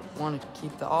 We don't want to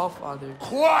keep the Allfather...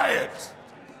 Quiet!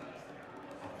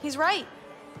 He's right.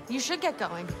 You should get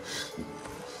going.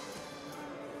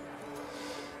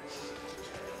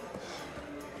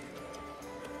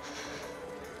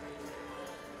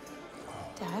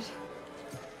 Dad?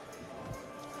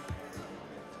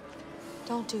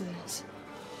 Don't do this.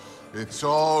 It's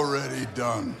already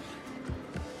done.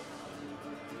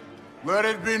 Let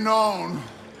it be known,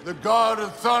 the God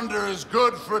of Thunder is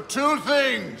good for two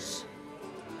things.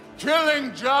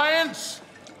 Killing giants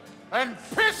and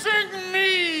pissing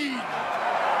me!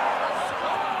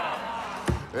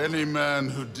 Any man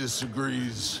who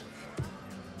disagrees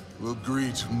will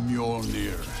greet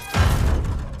Mjolnir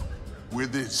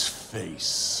with its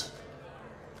face.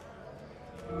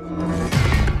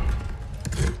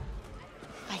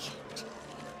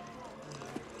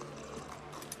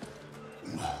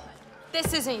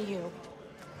 This isn't you.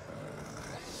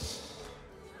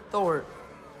 Thor...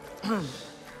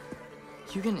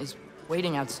 Hugin is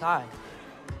waiting outside.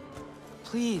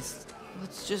 Please,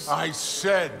 let's just... I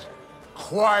said,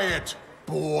 quiet,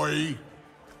 boy.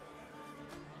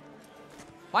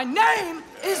 My name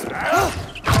is...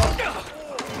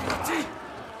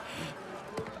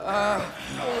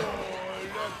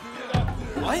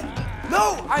 What?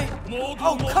 No,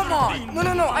 Oh, come on!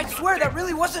 No, I swear that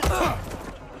really wasn't...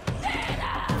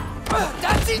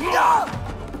 That's enough!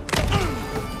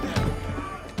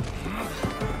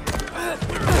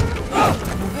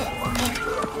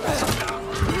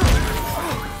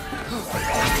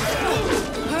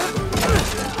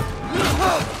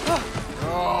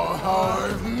 Oh, how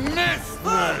I've missed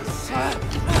this!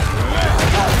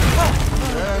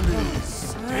 And he's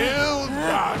still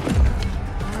got it.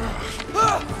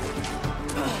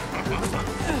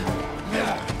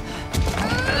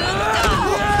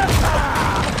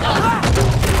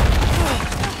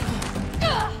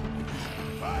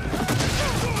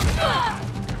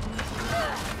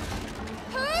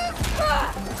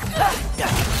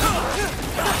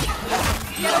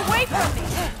 Get away from me!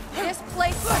 This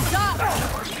place sucks!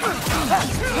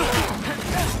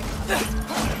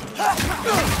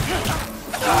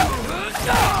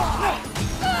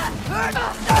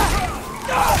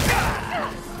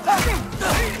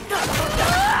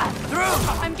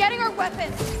 I'm getting our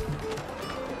weapons!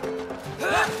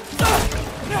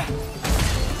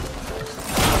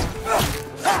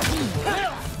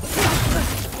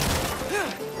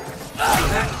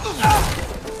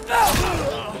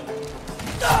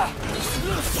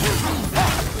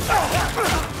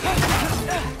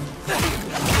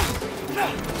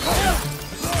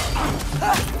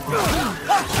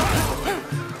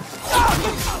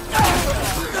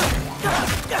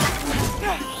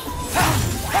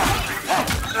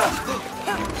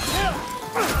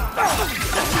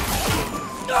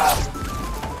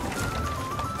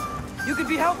 You could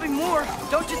be helping more,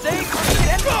 don't you think?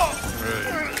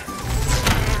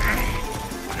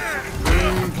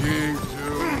 Thinking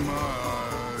too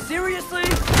much. Seriously?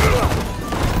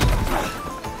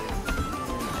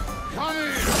 Come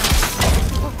here!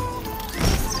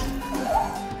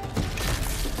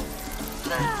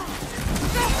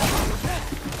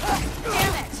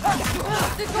 Damn it!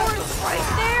 The door is right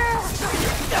there!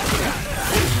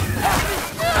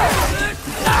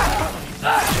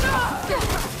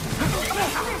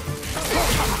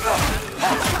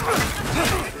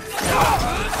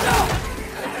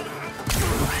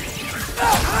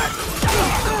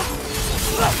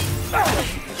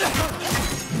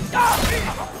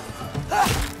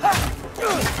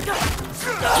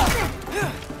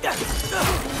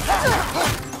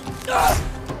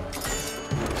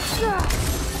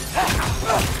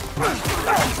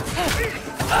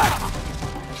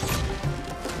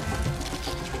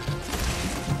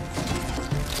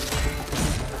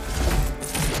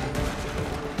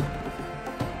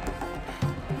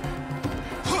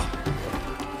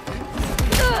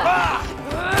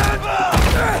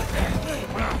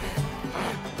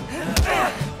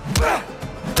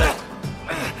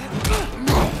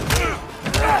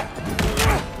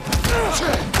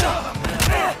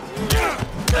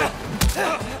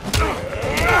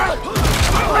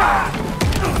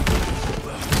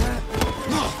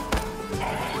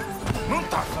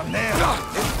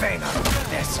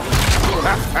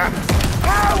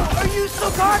 How are you so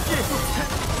conscious?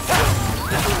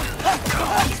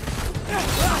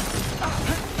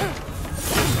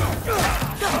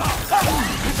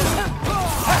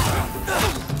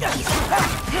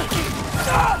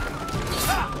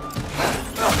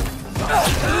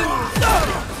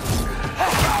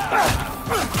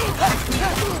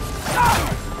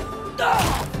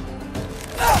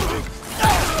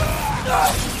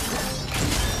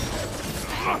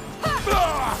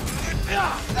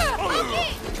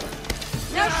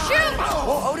 Now shoot!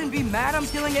 Will Odin be mad I'm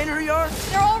killing Einherjar?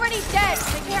 They're already dead.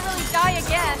 They can't really die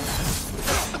again.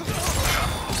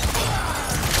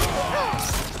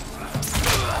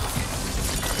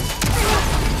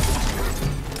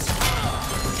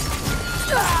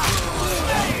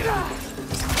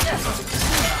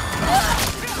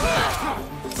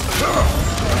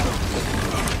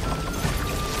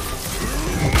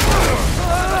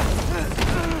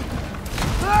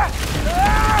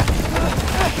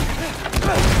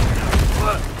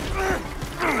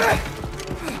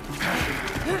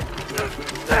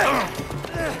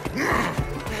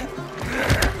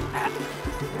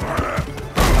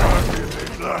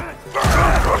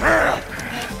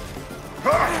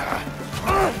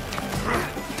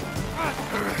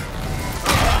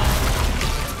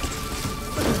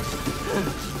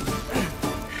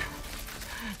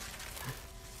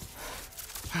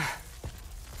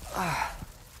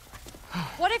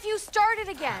 What if you started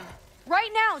again?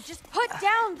 Right now, just put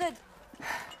down the...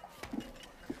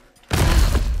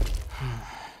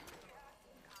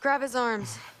 Grab his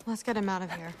arms. Let's get him out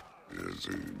of here. It's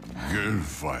a good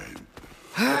fight.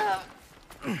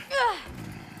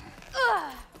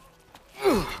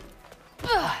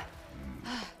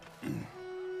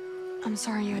 I'm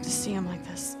sorry you had to see him like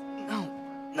this.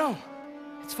 No,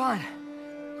 it's fine.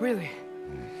 Really.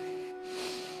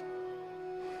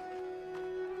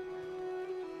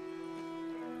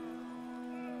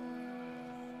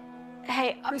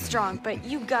 Hey, I'm strong, but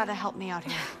you gotta help me out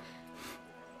here.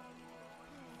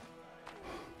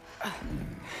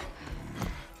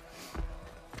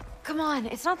 Come on,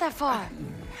 it's not that far.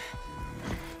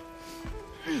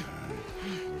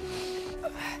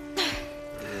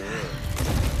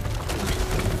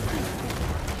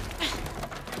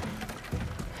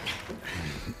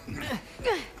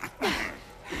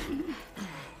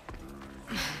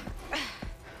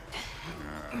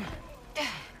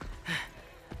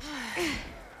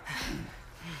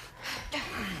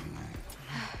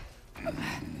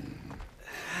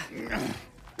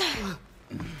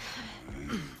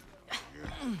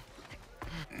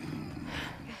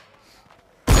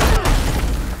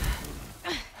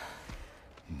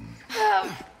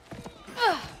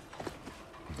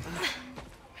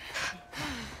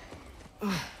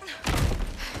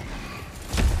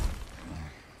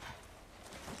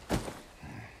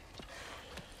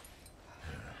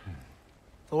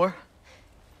 Thor?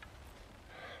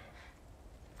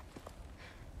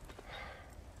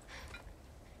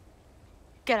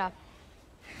 Get up.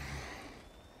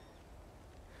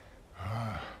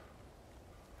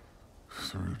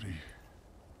 Thrudy.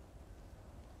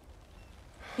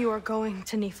 You are going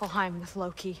to Niflheim with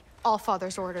Loki.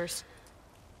 Allfather's orders.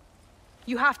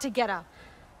 You have to get up.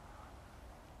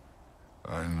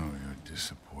 I know you're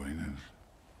disappointed.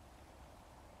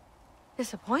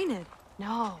 Disappointed?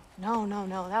 No.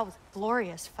 That was a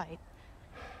glorious fight.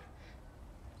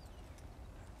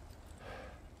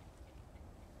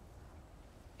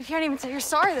 You can't even say you're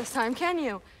sorry this time, can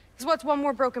you? Because what's one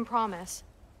more broken promise?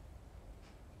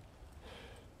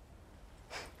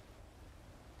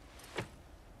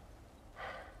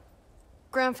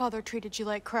 Grandfather treated you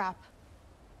like crap.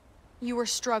 You were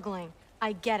struggling.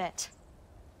 I get it.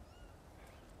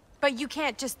 But you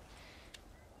can't just...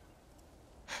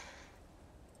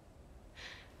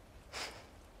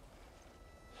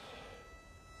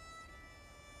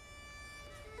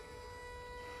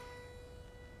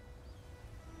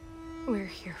 We're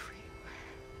here for you.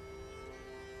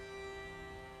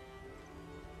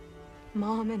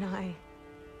 Mom and I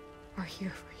are here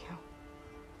for you.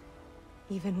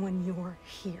 Even when you're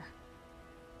here.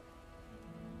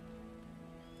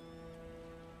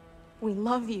 We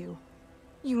love you.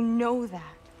 You know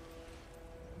that.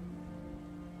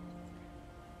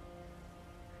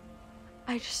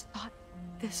 I just thought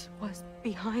this was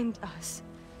behind us.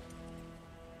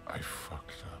 I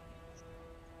fucked up.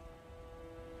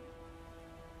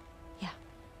 Yeah,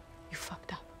 you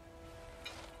fucked up.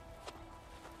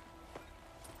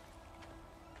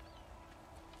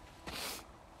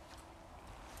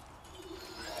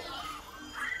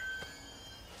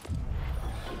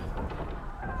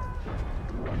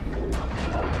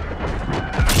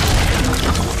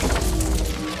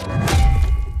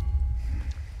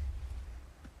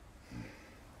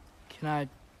 Can I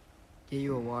get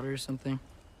you a water or something?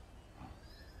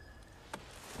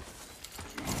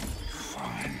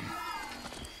 Fine.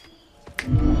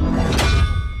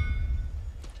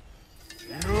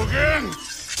 You again?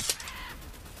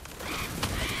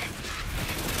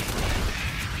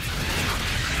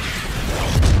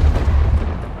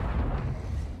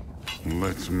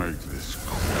 Let's make this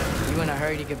quick. You in a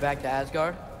hurry to get back to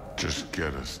Asgard? Just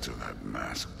get us to that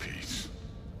mask piece.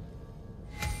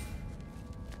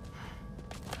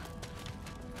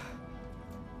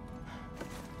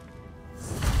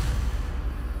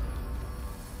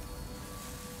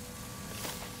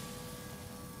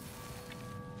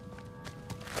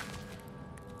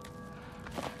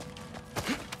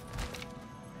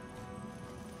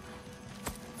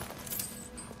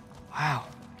 Wow,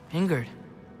 Ingrid.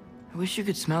 I wish you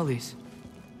could smell these.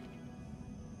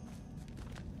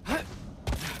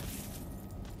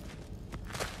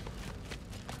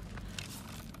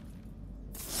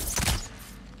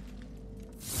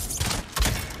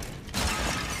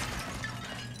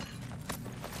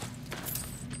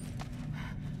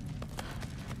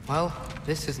 Well,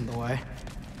 this isn't the way.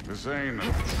 This ain't a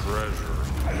treasure.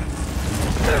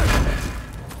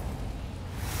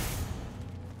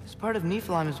 This part of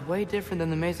Niflheim is way different than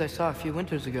the maze I saw a few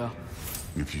winters ago.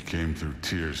 If you came through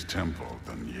Tyr's temple,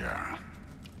 then yeah.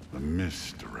 The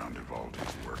mist around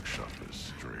Ivaldi's workshop is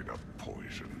straight up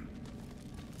poison.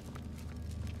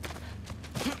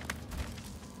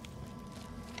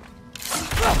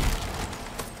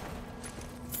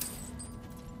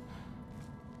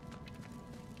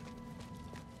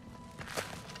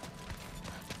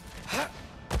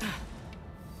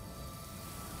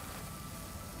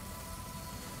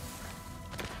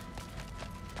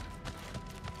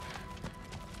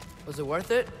 Was it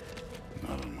worth it?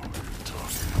 I don't know what you're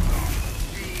talking about.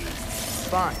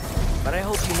 Fine, but I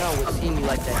hope you know what seeing me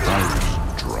like that.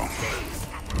 I was drunk.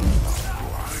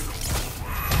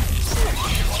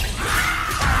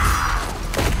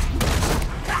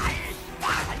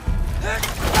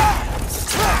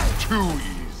 Too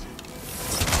easy.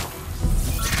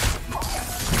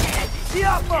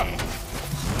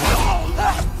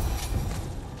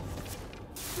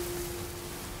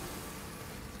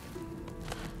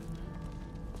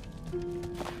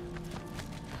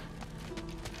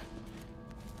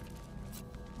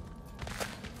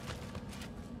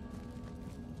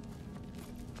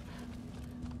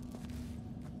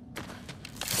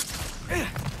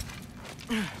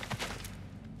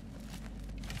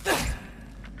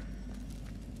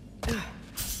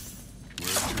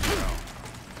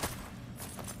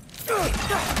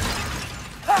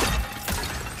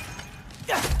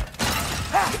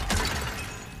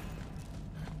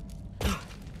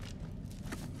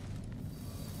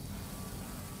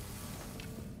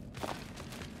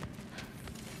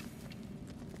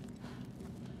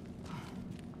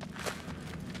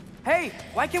 Hey,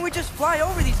 why can't we just fly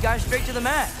over these guys straight to the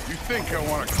mat? You think I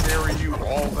want to carry you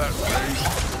all that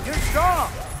way? You're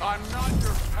strong! I'm not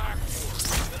your pack.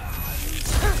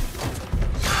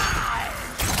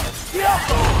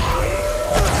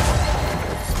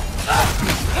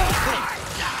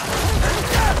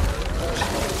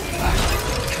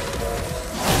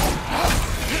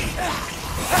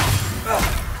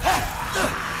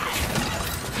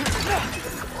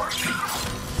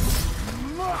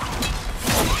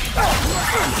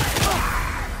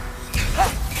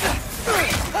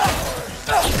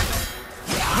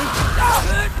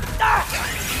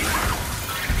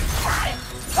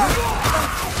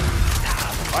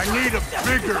 I need a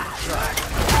bigger shot.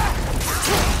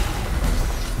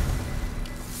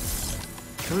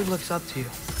 Druid looks up to you.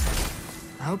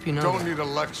 I hope you know Don't that. need a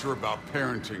lecture about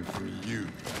parenting from you.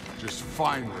 Just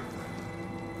fine with it.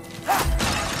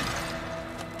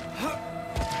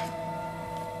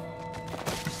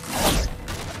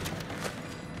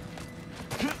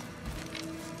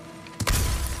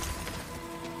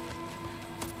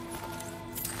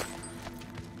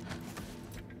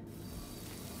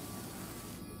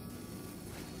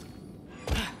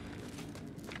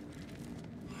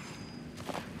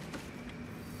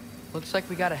 Looks like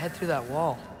we gotta head through that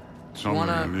wall. Something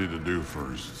I need to do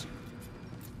first.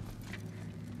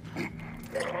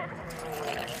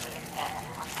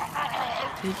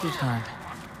 Take your time.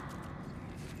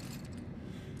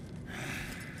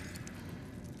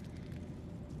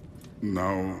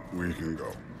 Now we can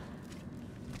go.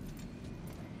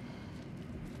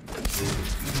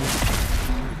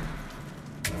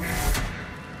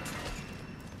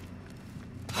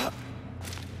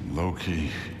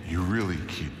 Loki, you really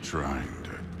keep trying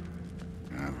to...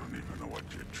 I don't even know what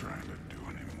you're trying to do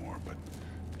anymore, but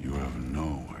you have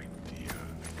no idea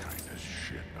the kind of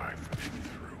shit I've been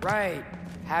through. Right.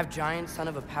 Half giant, son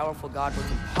of a powerful god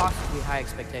with impossibly high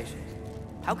expectations.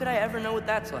 How could I ever know what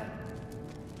that's like?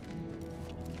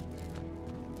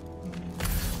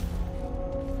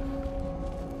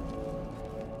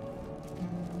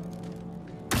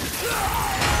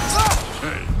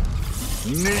 Hey,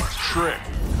 neat trick.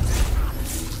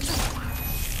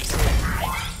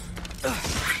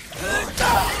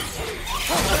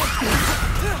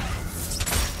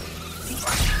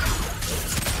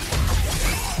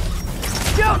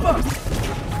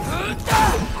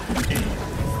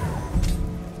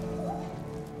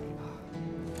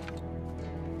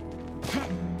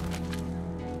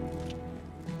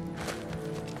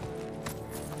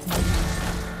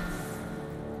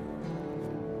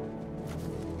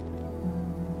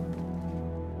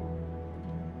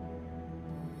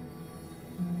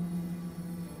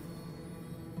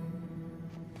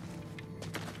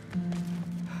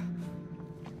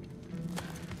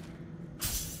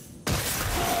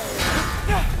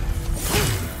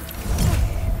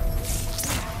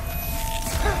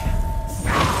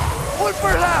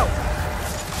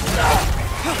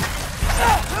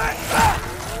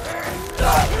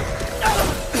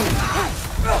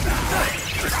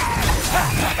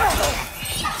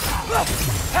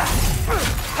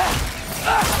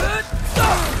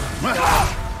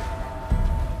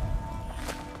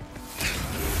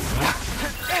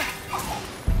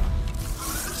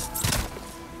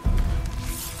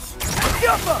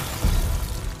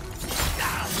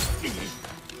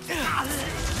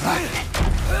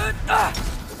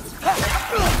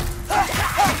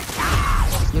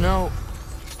 You know,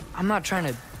 I'm not trying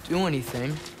to do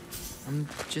anything. I'm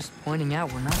just pointing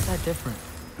out we're not that different.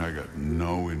 I got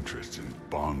no interest in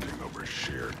bonding over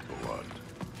shared blood.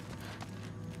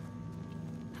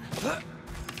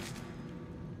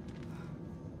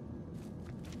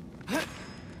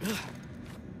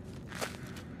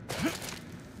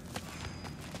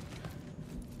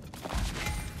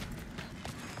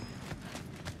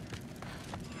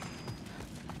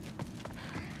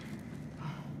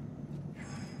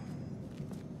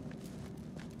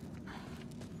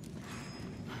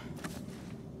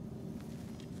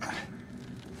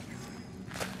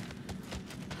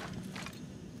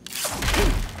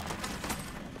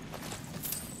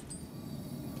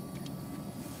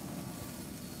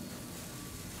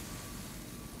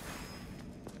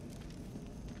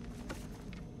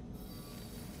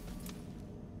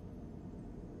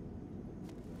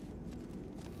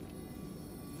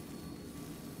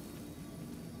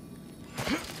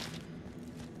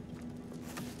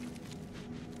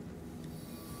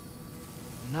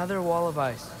 Another wall of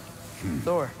ice.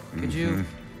 Thor, could you...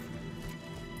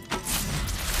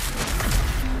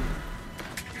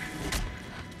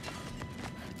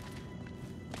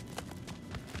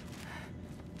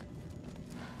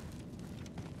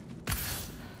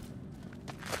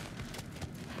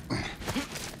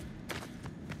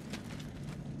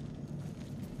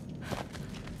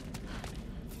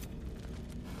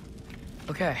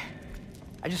 Okay,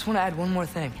 I just want to add one more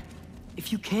thing.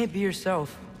 If you can't be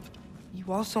yourself,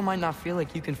 you also might not feel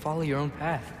like you can follow your own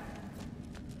path.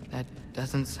 That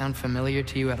doesn't sound familiar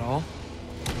to you at all?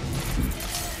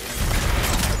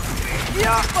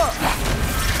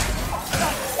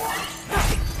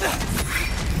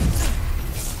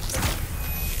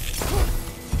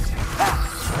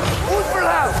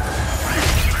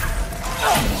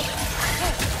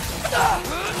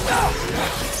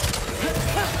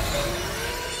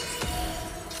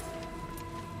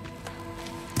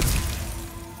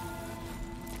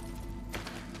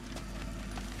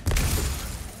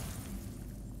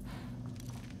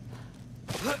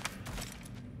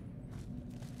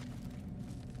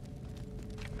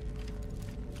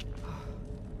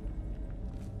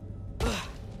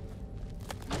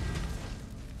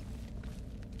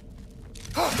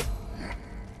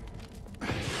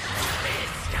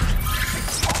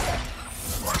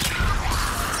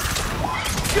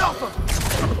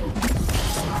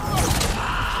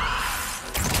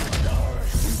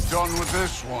 Done with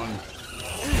this one.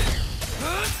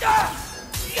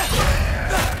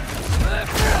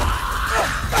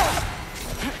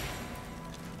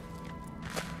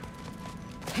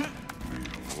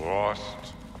 We lost.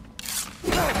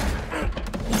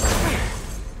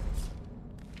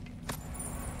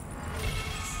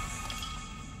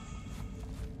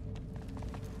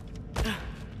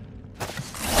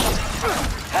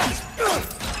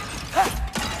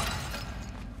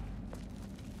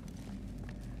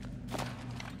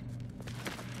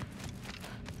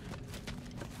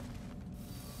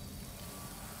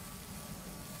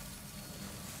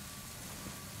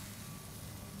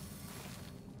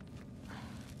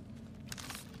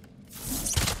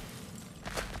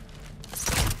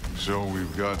 So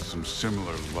we've got some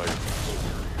similar life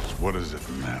stories. What does it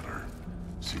matter?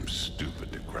 Seems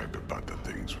stupid to gripe about the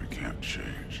things we can't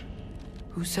change.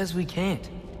 Who says we can't?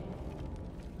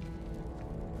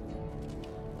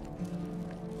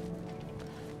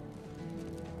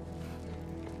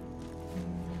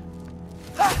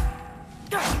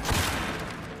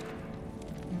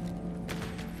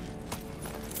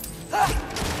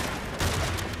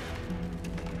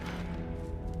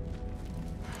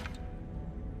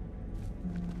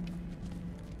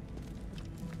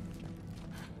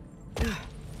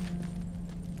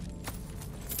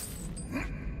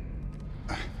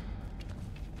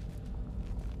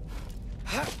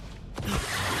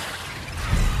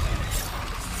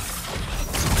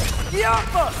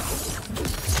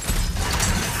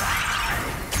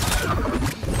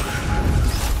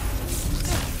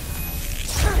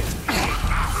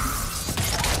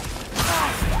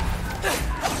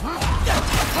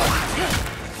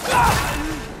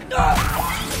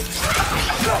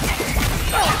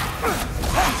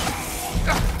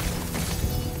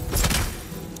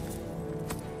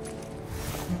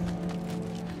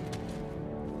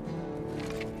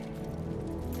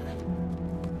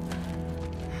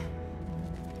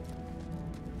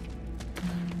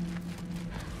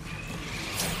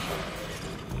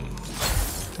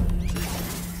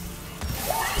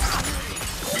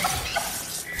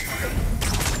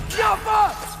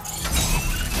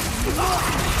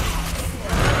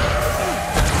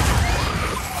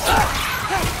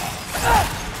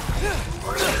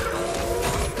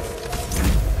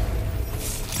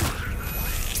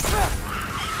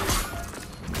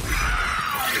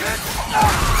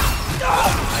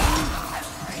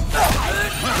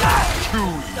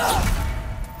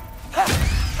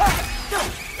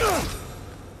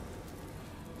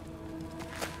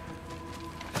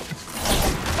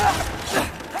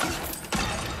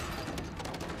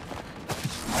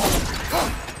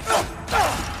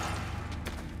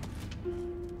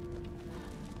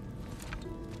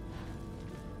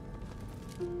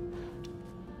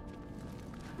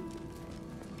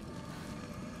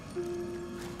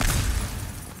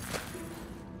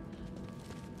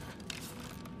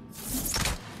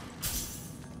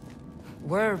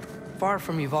 We're far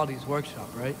from Ivaldi's workshop,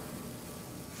 right?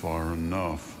 Far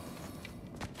enough.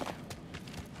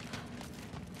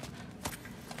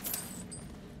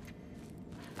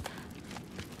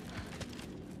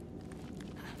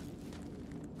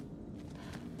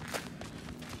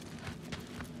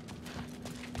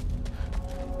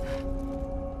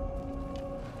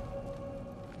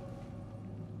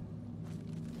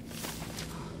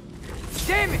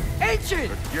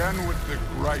 kitchen! Again with the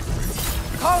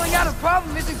griping. Calling out a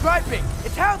problem isn't griping.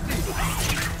 It's healthy.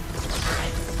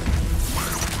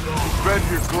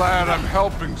 Bet you're glad I'm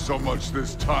helping so much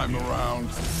this time around.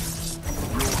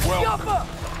 You're welcome.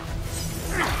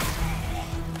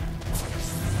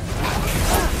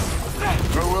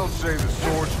 I will say the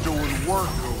sword's doing work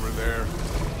over there.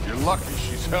 You're lucky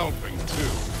she's helping, too.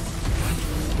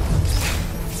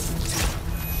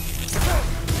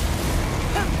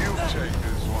 You take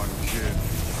this one, kid.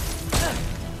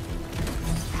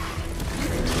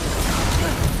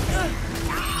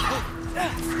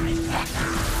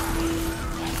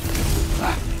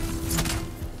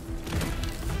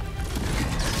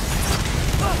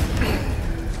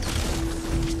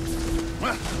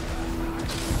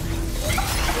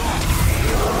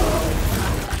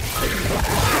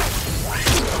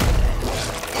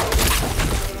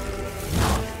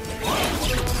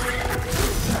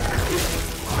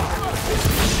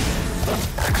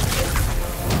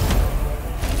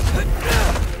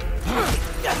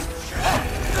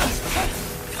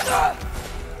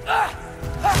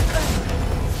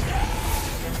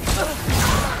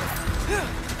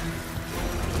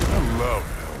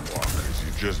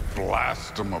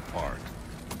 Them apart.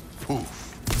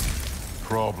 Poof.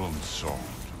 Problem solved.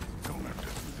 Don't have to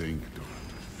think, don't have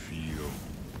to feel.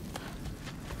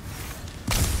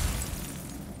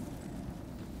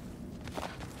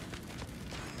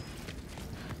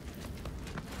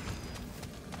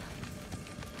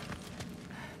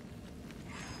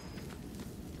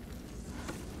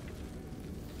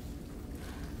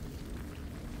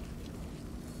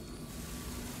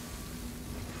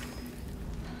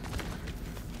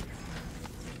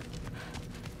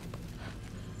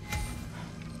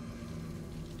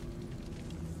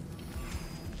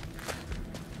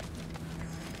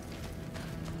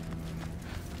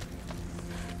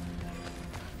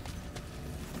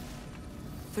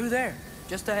 Through there,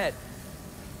 just ahead.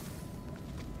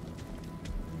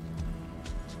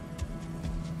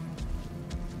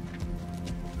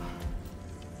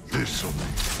 This'll be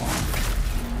fun.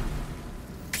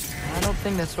 I don't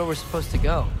think that's where we're supposed to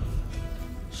go.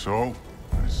 So,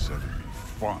 I said it'd be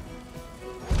fun.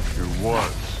 It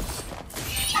was.